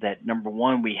realize that, number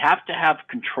one, we have to have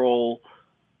control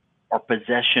or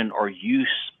possession or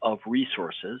use of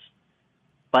resources,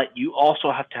 but you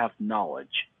also have to have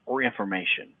knowledge or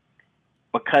information,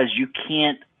 because you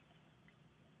can't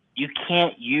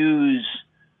use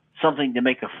something to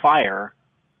make a fire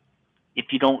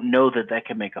if you don't know that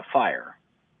can make a fire.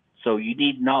 So you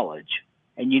need knowledge,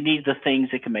 and you need the things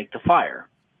that can make the fire.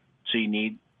 So you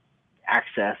need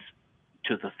access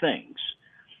to the things.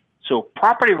 So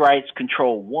property rights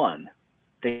control one.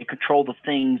 They control the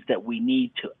things that we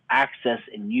need to access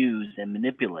and use and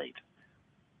manipulate.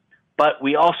 But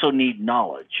we also need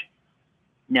knowledge.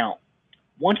 Now,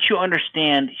 once you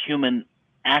understand human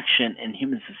action and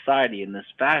human society in this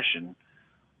fashion,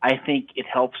 I think it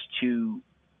helps to,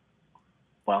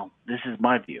 well, this is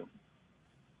my view.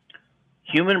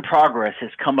 Human progress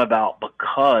has come about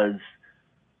because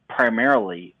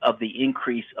primarily of the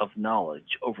increase of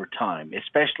knowledge over time,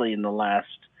 especially in the last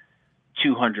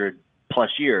 200 plus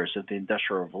years of the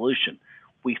Industrial Revolution.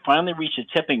 We finally reached a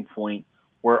tipping point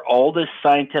where all this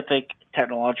scientific,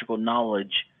 technological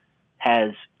knowledge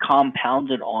has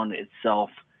compounded on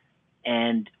itself,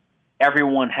 and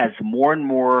everyone has more and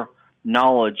more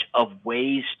knowledge of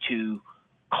ways to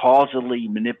causally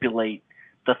manipulate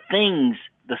the things,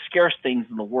 the scarce things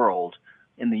in the world,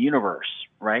 in the universe,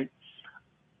 right,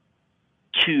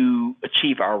 to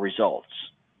achieve our results.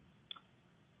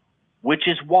 Which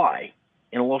is why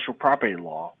intellectual property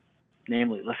law,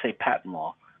 namely, let's say patent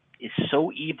law, is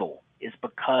so evil, is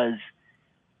because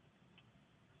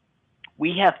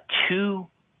we have two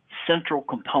central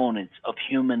components of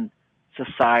human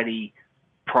society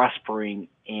prospering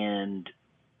and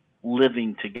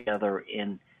living together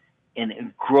in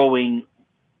a growing,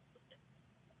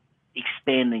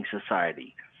 expanding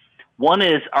society. One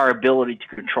is our ability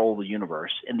to control the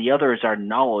universe, and the other is our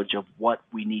knowledge of what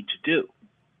we need to do.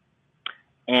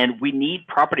 And we need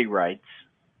property rights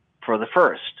for the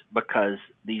first, because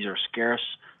these are scarce,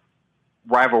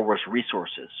 rivalrous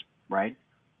resources, right?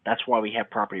 That's why we have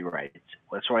property rights.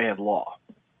 That's why we have law.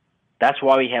 That's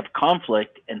why we have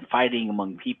conflict and fighting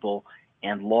among people,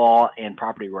 and law and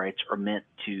property rights are meant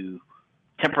to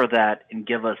temper that and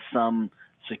give us some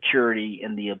security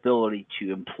and the ability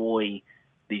to employ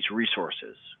these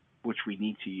resources, which we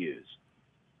need to use,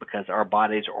 because our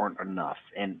bodies aren't enough,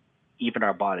 and even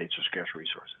our bodies are scarce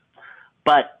resources.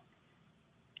 But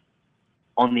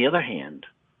on the other hand,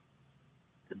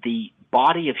 the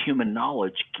body of human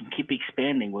knowledge can keep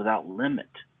expanding without limit.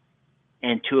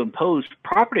 And to impose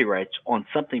property rights on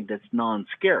something that's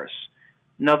non-scarce,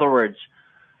 in other words,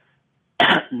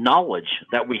 knowledge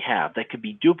that we have that could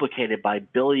be duplicated by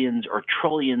billions or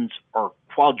trillions or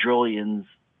quadrillions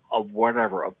of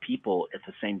whatever of people at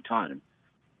the same time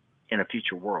in a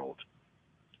future world,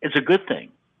 is a good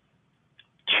thing.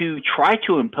 To try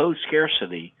to impose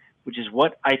scarcity, which is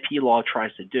what IP law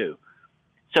tries to do.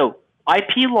 So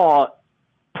IP law,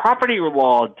 property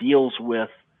law deals with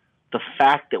the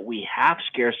fact that we have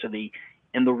scarcity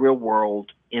in the real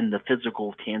world, in the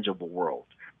physical, tangible world.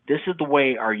 This is the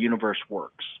way our universe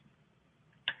works.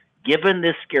 Given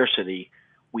this scarcity,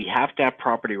 we have to have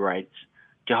property rights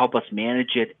to help us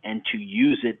manage it and to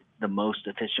use it the most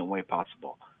efficient way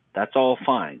possible. That's all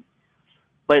fine.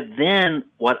 But then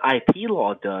what IP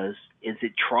law does is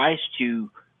it tries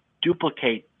to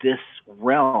duplicate this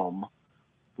realm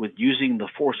with using the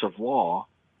force of law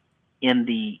in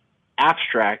the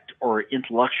abstract or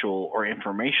intellectual or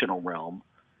informational realm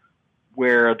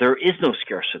where there is no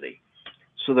scarcity.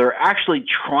 So they're actually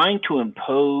trying to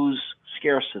impose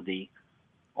scarcity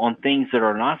on things that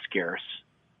are not scarce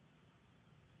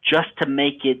just to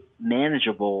make it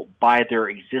manageable by their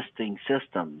existing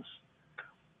systems.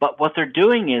 But what they're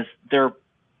doing is they're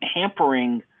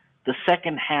hampering the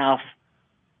second half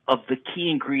of the key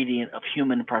ingredient of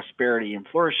human prosperity and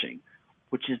flourishing,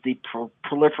 which is the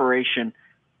proliferation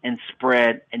and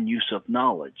spread and use of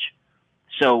knowledge.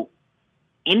 So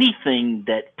anything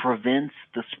that prevents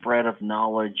the spread of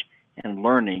knowledge and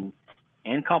learning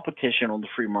and competition on the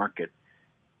free market,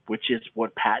 which is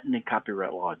what patent and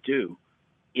copyright law do,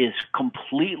 is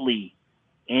completely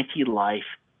anti-life,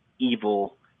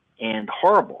 evil, and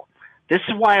horrible. This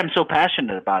is why I'm so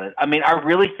passionate about it. I mean, I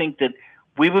really think that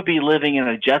we would be living in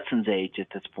a Jetsons age at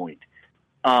this point.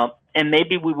 And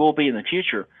maybe we will be in the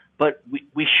future, but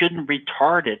we shouldn't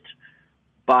retard it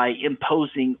by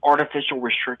imposing artificial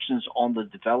restrictions on the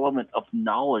development of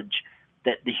knowledge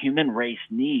that the human race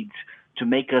needs to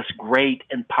make us great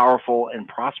and powerful and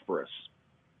prosperous.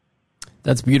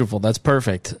 That's beautiful. That's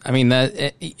perfect. I mean,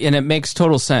 and it makes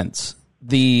total sense.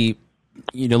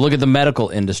 Look at the medical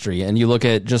industry, and you look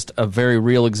at just a very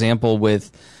real example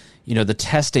with, the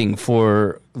testing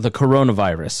for the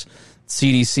coronavirus.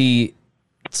 CDC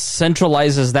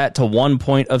centralizes that to one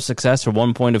point of success or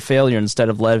one point of failure instead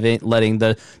of letting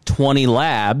the 20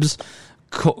 labs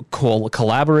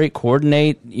collaborate,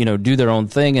 coordinate, do their own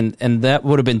thing. And that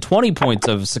would have been 20 points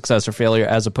of success or failure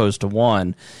as opposed to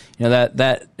one.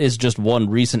 That is just one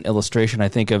recent illustration, I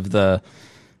think, of the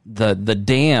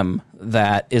dam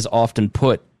that is often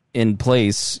put in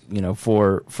place,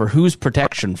 for whose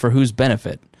protection, for whose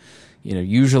benefit.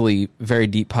 Usually very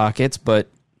deep pockets, but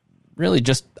really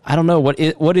just, I don't know, what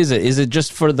is it? Is it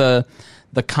just for the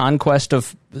conquest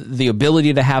of the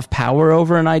ability to have power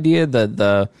over an idea,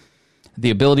 the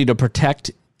ability to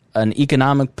protect an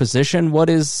economic position? What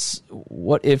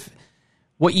if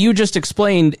what you just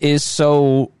explained is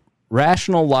so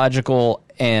rational, logical,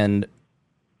 and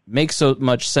makes so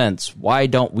much sense? Why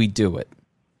don't we do it?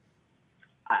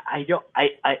 I've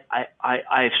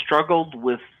struggled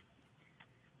with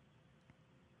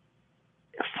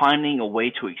finding a way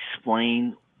to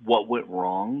explain what went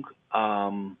wrong.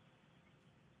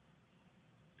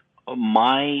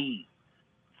 My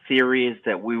theory is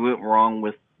that we went wrong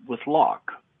with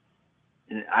Locke.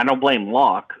 And I don't blame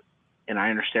Locke, and I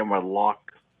understand why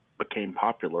Locke became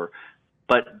popular.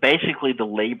 But basically, the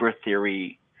labor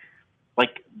theory,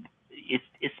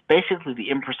 it's basically the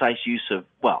imprecise use of,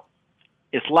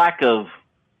 it's lack of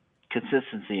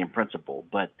consistency in principle.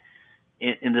 But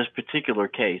in this particular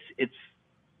case, it's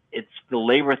the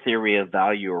labor theory of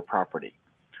value or property.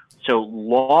 So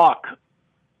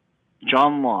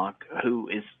John Locke, who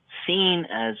is seen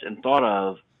as and thought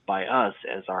of by us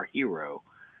as our hero,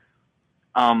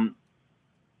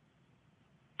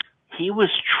 he was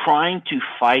trying to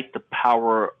fight the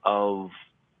power of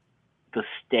the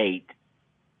state,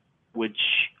 which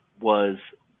was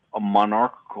a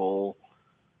monarchical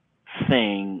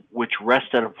thing, which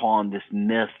rested upon this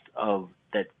myth of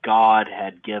that God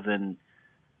had given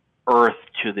earth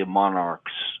to the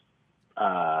monarchs,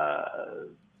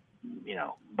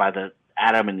 by the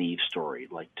Adam and Eve story,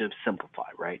 to simplify,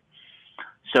 right?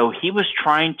 So he was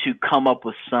trying to come up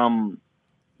with some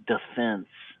defense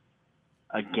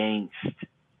against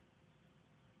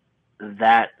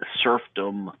that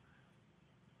serfdom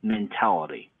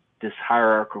mentality, this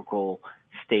hierarchical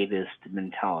statist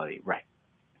mentality, right?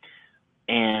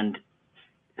 And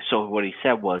so what he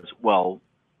said was,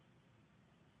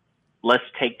 let's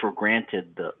take for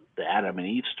granted the Adam and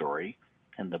Eve story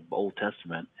and the Old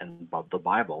Testament and the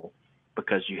Bible,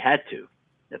 because you had to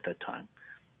at that time.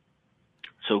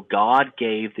 So God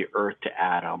gave the earth to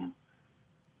Adam.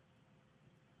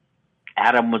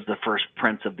 Adam was the first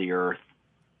prince of the earth.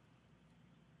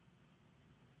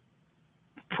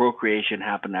 Procreation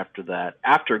happened after that,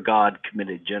 after God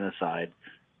committed genocide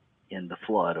in the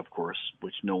flood, of course,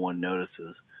 which no one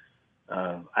notices.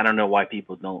 I don't know why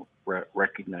people don't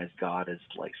recognize God as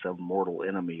some mortal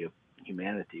enemy of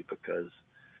humanity, because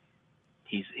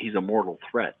he's a mortal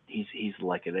threat. He's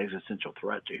like an existential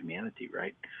threat to humanity,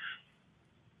 right?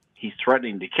 He's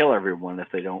threatening to kill everyone if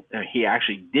they don't. He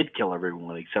actually did kill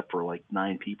everyone except for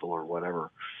 9 people or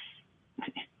whatever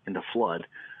in the flood.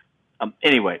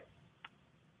 Anyway,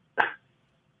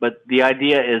 but the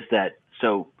idea is that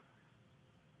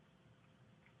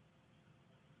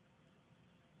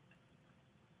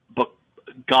but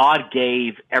God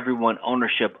gave everyone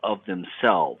ownership of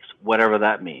themselves, whatever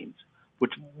that means,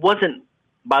 which wasn't,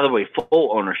 by the way,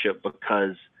 full ownership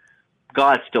because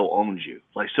God still owns you.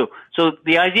 Like so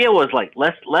the idea was like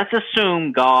let's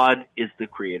assume God is the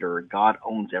creator and God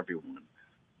owns everyone.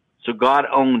 So God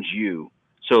owns you.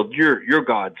 So you're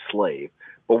God's slave.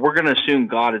 But we're going to assume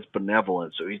God is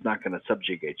benevolent, so he's not going to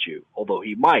subjugate you, although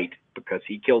he might because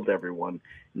he killed everyone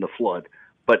in the flood.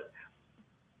 But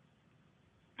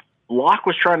Locke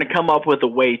was trying to come up with a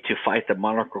way to fight the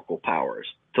monarchical powers,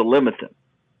 to limit them,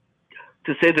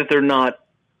 to say that they're not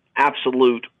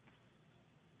absolute,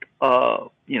 they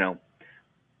don't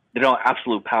have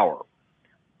absolute power.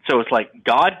 So it's like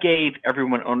God gave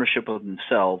everyone ownership of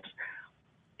themselves,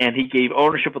 and he gave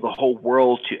ownership of the whole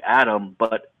world to Adam,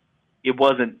 but it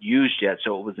wasn't used yet,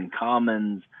 so it was in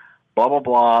commons, blah, blah,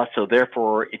 blah. So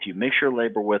therefore, if you mix your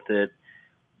labor with it,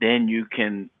 then you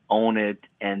can own it,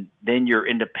 and then you're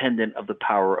independent of the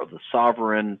power of the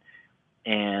sovereign,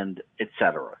 and et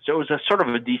cetera. So it was a sort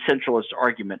of a decentralist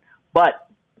argument, but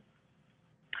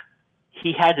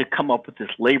he had to come up with this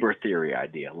labor theory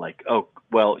idea, like, oh,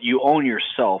 well, you own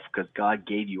yourself because God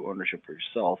gave you ownership for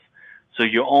yourself, so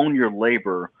you own your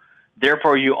labor,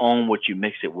 therefore you own what you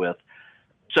mix it with.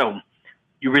 So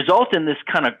you result in this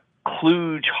kind of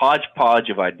kludge, hodgepodge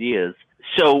of ideas.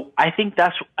 So I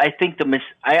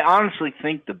honestly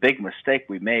think the big mistake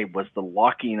we made was the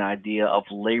Lockean idea of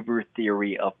labor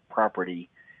theory of property,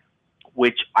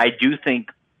 which I do think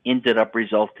ended up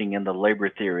resulting in the labor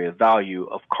theory of value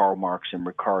of Karl Marx and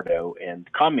Ricardo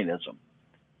and communism,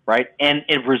 right? And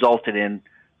it resulted in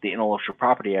the intellectual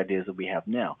property ideas that we have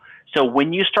now. So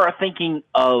when you start thinking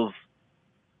of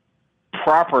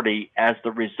property as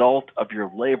the result of your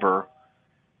labor,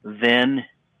 then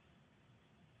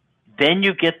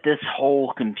you get this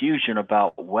whole confusion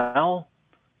about, well,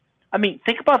 I mean,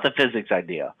 think about the physics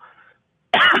idea.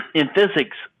 In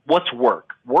physics, what's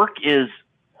work? Work is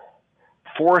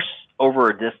force over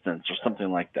a distance or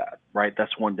something like that, right?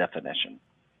 That's one definition.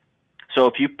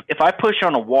 So if I push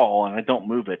on a wall and I don't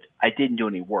move it, I didn't do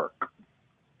any work,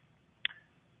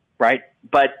 right?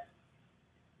 But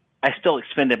I still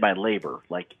expended my labor,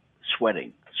 like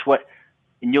sweating.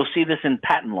 And you'll see this in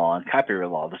patent law and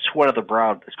copyright law, the sweat of the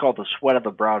brow. It's called the sweat of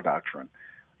the brow doctrine.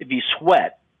 If you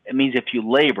sweat, it means if you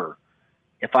labor.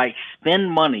 If I spend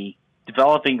money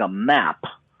developing a map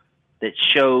that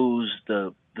shows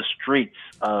the streets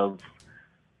of,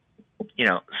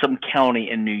 some county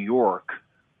in New York,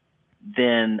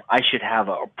 then I should have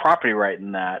a property right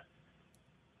in that.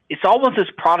 It's almost this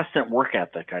Protestant work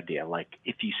ethic idea. Like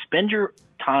if you spend your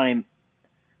time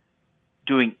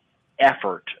doing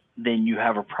effort, then you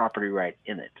have a property right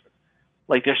in it.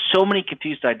 Like there's so many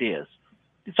confused ideas.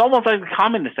 It's almost like the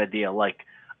communist idea. Like,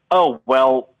 oh,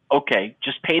 well, okay,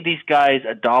 just pay these guys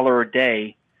 $1 a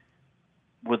day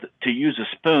to use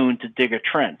a spoon to dig a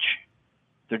trench.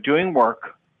 They're doing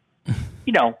work,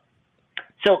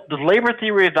 So the labor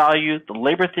theory of value, the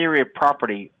labor theory of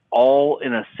property, all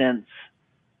in a sense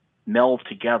meld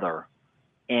together.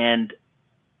 And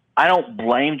I don't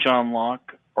blame John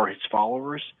Locke or his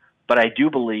followers, but I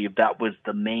do believe that was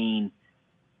the main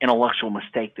intellectual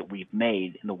mistake that we've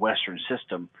made in the Western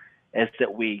system, is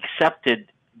that we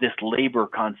accepted this labor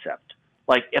concept.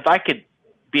 Like if I could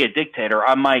be a dictator,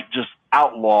 I might just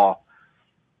outlaw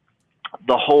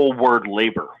the whole word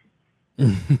labor.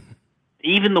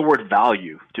 Even the word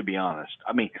value, to be honest.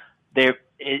 I mean,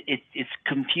 it's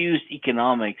confused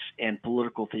economics and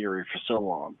political theory for so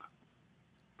long.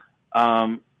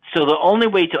 So the only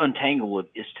way to untangle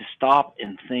it is to stop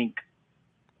and think,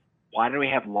 why do we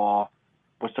have law?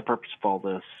 What's the purpose of all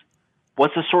this?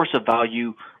 What's the source of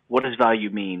value? What does value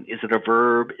mean? Is it a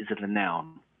verb? Is it a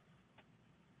noun?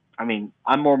 I mean,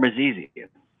 I'm more Mises-ian.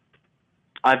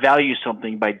 I value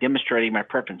something by demonstrating my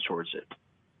preference towards it,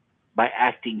 by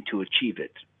acting to achieve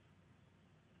it.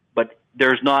 But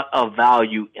there's not a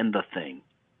value in the thing,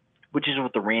 which is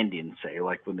what the Randians say,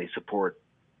 like when they support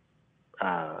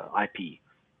IP.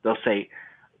 They'll say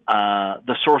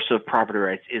the source of property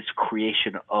rights is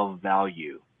creation of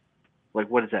value. Like,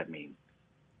 what does that mean?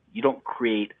 You don't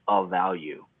create a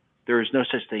value. There is no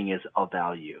such thing as a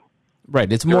value.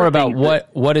 Right. It's more about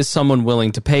what is someone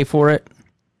willing to pay for it?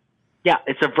 Yeah,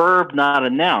 it's a verb, not a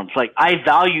noun. It's like, I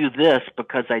value this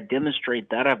because I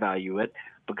demonstrate that I value it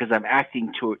because I'm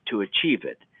acting to achieve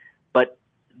it. But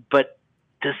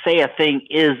to say a thing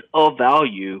is of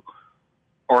value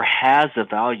or has a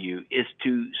value is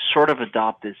to sort of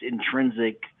adopt this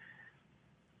intrinsic,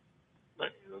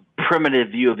 primitive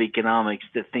view of economics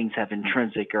that things have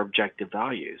intrinsic or objective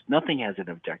values. Nothing has an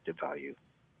objective value.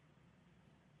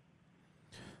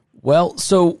 Well,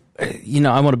 so,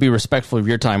 I want to be respectful of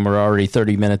your time. We're already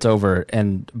 30 minutes over,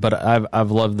 but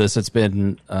I've loved this. It's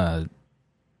been a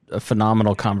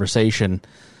phenomenal conversation.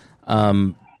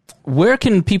 Where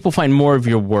can people find more of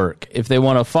your work if they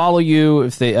want to follow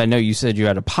you? I know you said you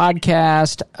had a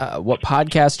podcast. What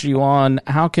podcast are you on?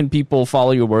 How can people follow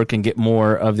your work and get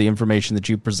more of the information that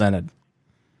you presented?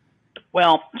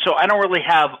 Well, so I don't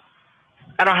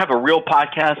have a real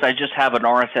podcast. I just have an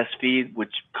RSS feed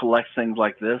which collects things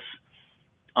like this.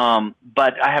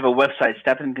 But I have a website,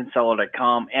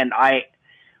 stephankinsella.com, and I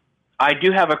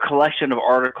do have a collection of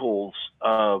articles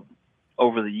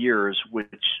over the years which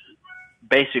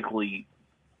basically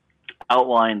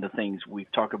outline the things we've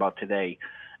talked about today,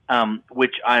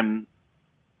 which I'm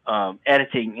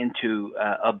editing into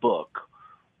a book,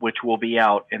 which will be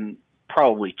out in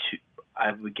probably 2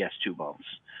 months.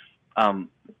 And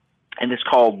it's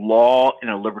called Law in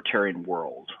a Libertarian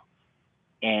World.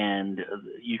 And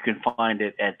you can find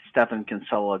it at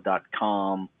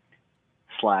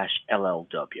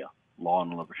stephankinsella.com/LLW, Law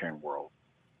in a Libertarian World.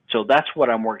 So that's what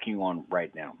I'm working on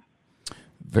right now.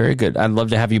 Very good. I'd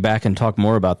love to have you back and talk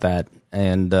more about that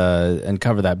and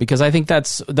cover that, because I think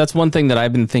that's one thing that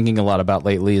I've been thinking a lot about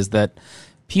lately, is that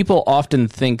people often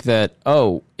think that,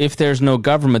 if there's no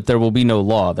government, there will be no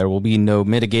law, there will be no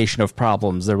mitigation of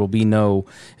problems, it'll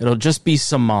just be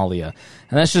Somalia.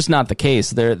 And that's just not the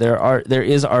case. There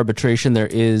is arbitration, there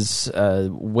is a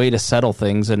way to settle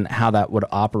things, and how that would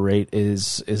operate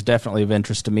is definitely of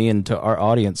interest to me and to our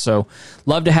audience. So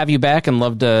love to have you back and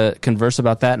love to converse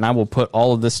about that. And I will put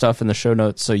all of this stuff in the show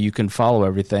notes so you can follow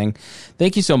everything.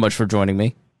 Thank you so much for joining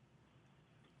me.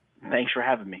 Thanks for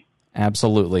having me.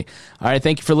 Absolutely. All right.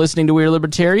 Thank you for listening to We Are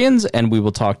Libertarians, and we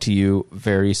will talk to you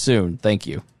very soon. Thank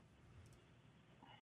you.